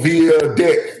bro, VL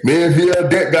Deck. Me and VL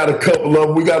Deck got a couple of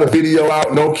them. We got a video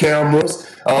out, no cameras.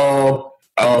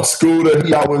 Scooter,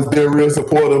 he always been real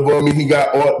supportive of me. He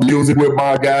got art music with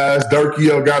my guys. Durkee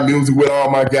got music with all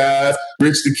my guys.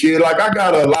 Rich the Kid. Like, I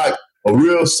got a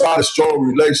real solid, strong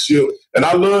relationship. And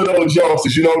I love those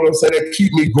youngsters, you know what I'm saying? They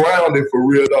keep me grounded for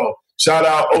real, though. Shout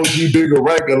out OG Bigger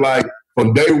Ranker. Like,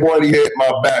 from day one, he had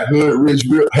my back. Hood Rich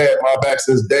Rip had my back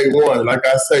since day one. Like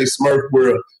I say, Smurf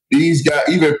World. These guys,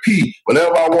 even P,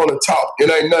 whenever I want to talk, it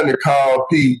ain't nothing to call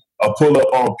P or pull up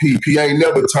on P. P ain't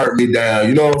never turned me down.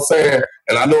 You know what I'm saying?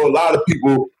 And I know a lot of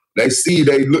people, they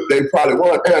probably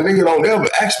want, damn, nigga don't ever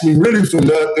ask me really for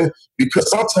nothing, because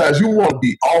sometimes you want to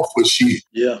be off with shit.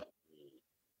 Yeah.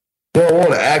 You don't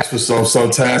want to ask for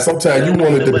sometimes. Sometimes you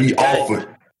want it to be off with.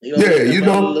 Yeah, you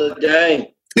know.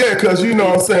 Yeah, because you know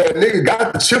what I'm saying, nigga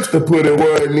got the chips to put in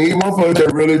where it need. Motherfuckers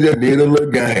that really just need a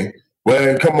little gang.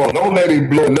 Well, come on, don't let him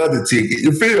blow another ticket.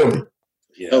 You feel me?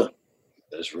 Yeah,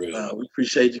 that's real. We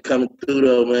appreciate you coming through,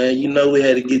 though, man. You know we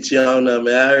had to get you on there,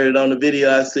 man. I heard it on the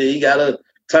video. I said you got her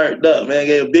turned up, man.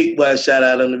 Gave a big boy shout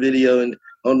out on the video and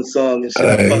on the song and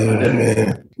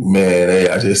shit. Man, hey,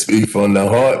 I just speak from the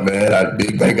heart, man. I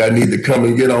think I need to come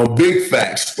and get on Big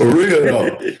Facts for real, though.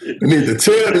 I need to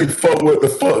tell these folk what the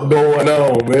fuck going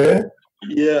on, man.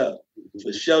 Yeah,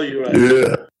 for sure, you're right.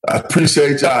 Yeah, I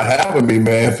appreciate y'all having me,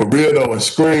 man. For real, though. And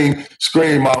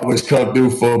Scream always come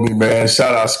through for me, man.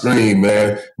 Shout out Scream,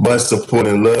 man. Much support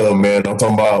and love, man. I'm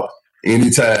talking about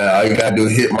anytime all you gotta do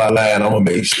is hit my line, I'm gonna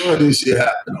make sure this shit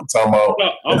happen. I'm talking about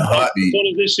in a heartbeat. As soon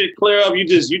as this shit clear up, you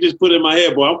just put it in my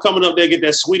head, boy. I'm coming up there to get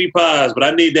that sweetie pies, but I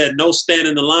need that no stand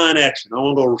in the line action. I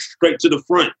want to go straight to the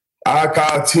front. I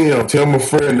call Tim. Tim a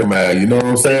friend of mine. You know what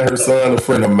I'm saying? Her son a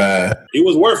friend of mine. He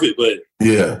was worth it, but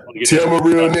yeah. Tim a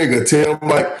real nigga.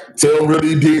 Tim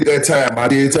really did that time. I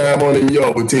did time on New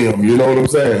York with Tim. You know what I'm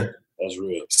saying? That's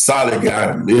real. Solid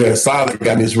guy. Yeah, solid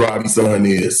guy this Robbie son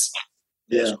is.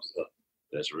 Yeah.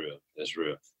 That's real. That's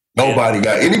real. Anybody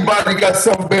got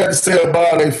something bad to say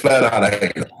about it, they flat out I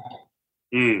hate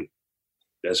them.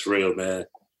 That's real, man.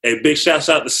 Hey, big shouts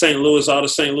out to St. Louis, all the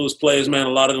St. Louis players, man. A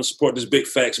lot of them support this Big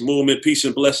Facts movement. Peace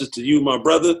and blessings to you, my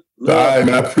brother. All right,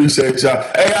 man. I appreciate y'all.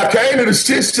 Hey, I came to the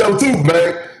shit show too,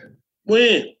 man.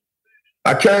 When?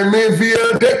 I came in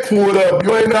via Deck pulled up.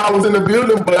 You ain't know I was in the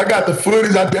building, but I got the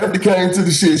footage. I definitely came to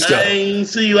the shit show. I ain't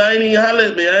see you. I ain't even holler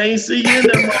at me. I ain't see you in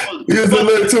that motherfucker. You was a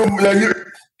little too,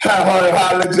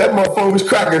 that motherfucker was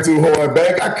cracking too hard,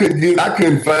 back. I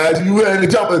couldn't find you. You had to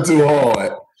jumping too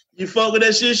hard. You fuck with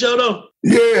that shit show though?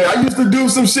 Yeah, I used to do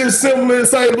some shit similar in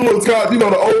St. Louis called, the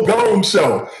old Gone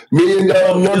Show. Me and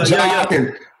Young Jock,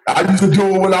 and I used to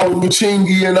do it when I was with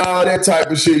Chingy and all that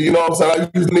type of shit. You know what I'm saying?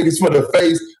 I used niggas for the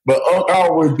face, but Unc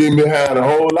always been behind a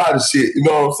whole lot of shit. You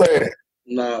know what I'm saying?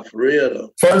 Nah, for real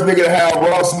though. First nigga to have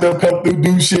Ross and them come through,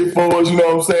 do shit for us. You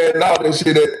know what I'm saying? All that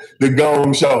shit at the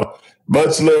Gone Show.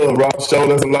 Much love, Ross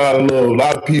showed us a lot of love. A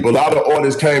lot of people, a lot of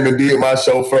artists came and did my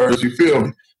show first. You feel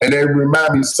me? And they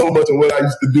remind me so much of what I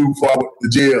used to do before I went to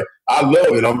jail. I love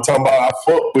it. I'm talking about I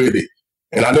fuck with it.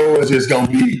 And I know it's just going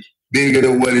to be bigger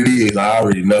than what it is. I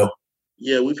already know.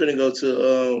 Yeah, we finna go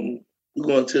to, we're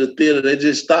going to the theater. They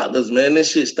just stopped us, man.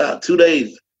 This shit stopped 2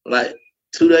 days. Like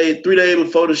 3 days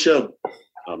before the show.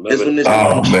 That's when this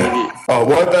man.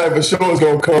 One thing for sure is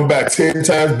going to come back 10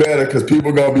 times better because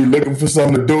people going to be looking for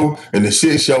something to do and the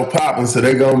shit show popping, so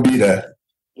they going to be there.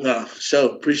 Nah, for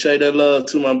sure. Appreciate that love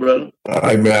too, my brother. All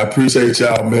right, man. I appreciate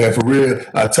y'all, man. For real.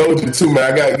 I told you too,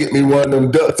 man. I got to get me one of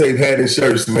them duct tape hat and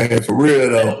shirts, man. For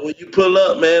real, though. Man, when you pull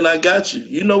up, man, I got you.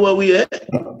 You know where we at.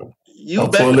 You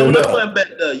back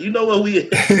there. You know where we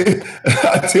at.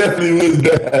 I definitely was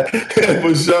there.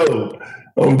 For sure.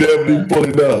 I'm definitely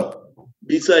pulling up.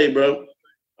 Be safe, bro.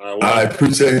 I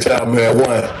appreciate y'all, man.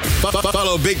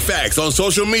 Follow Big Facts on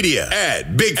social media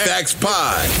at Big Facts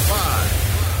Pod.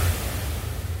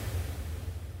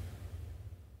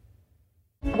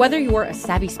 Whether you're a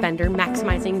savvy spender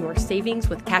maximizing your savings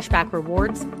with cashback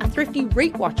rewards, a thrifty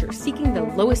rate watcher seeking the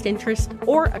lowest interest,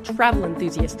 or a travel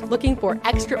enthusiast looking for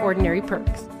extraordinary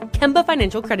perks, Kemba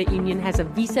Financial Credit Union has a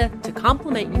visa to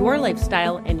complement your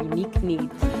lifestyle and unique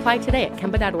needs. Apply today at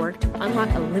Kemba.org to unlock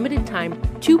a limited time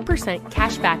 2%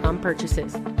 cash back on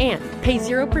purchases and pay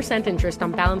 0% interest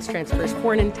on balance transfers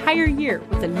for an entire year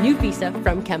with a new visa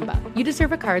from Kemba. You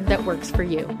deserve a card that works for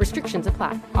you. Restrictions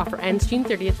apply. Offer ends June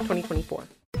 30th, 2024.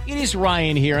 It is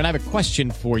Ryan here, and I have a question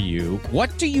for you.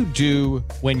 What do you do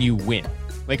when you win?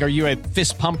 Like, are you a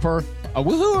fist pumper, a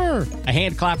woohooer, a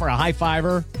hand clapper, a high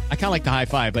fiver? I kind of like the high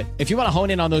five, but if you want to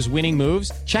hone in on those winning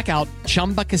moves, check out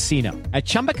Chumba Casino. At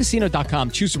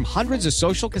ChumbaCasino.com, choose from hundreds of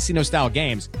social casino-style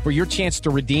games for your chance to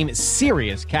redeem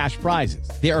serious cash prizes.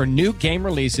 There are new game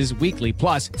releases weekly,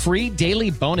 plus free daily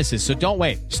bonuses, so don't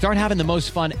wait. Start having the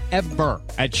most fun ever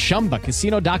at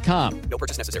ChumbaCasino.com. No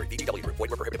purchase necessary. VGW. Void where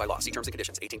prohibited by law. See terms and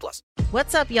conditions. 18+.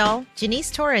 What's up, y'all?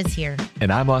 Janice Torres here.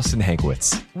 And I'm Austin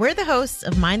Hankwitz. We're the hosts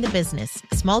of Mind the Business,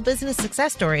 Small Business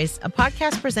Success Stories, a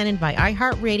podcast presented by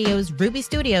iHeartRadio's Ruby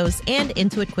Studios and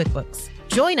Intuit QuickBooks.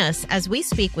 Join us as we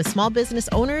speak with small business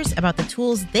owners about the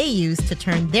tools they use to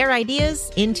turn their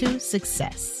ideas into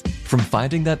success. From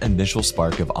finding that initial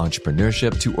spark of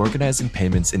entrepreneurship to organizing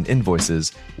payments and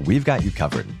invoices, we've got you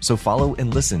covered. So follow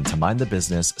and listen to Mind the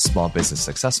Business, Small Business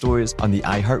Success Stories on the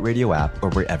iHeartRadio app or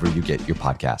wherever you get your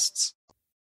podcasts.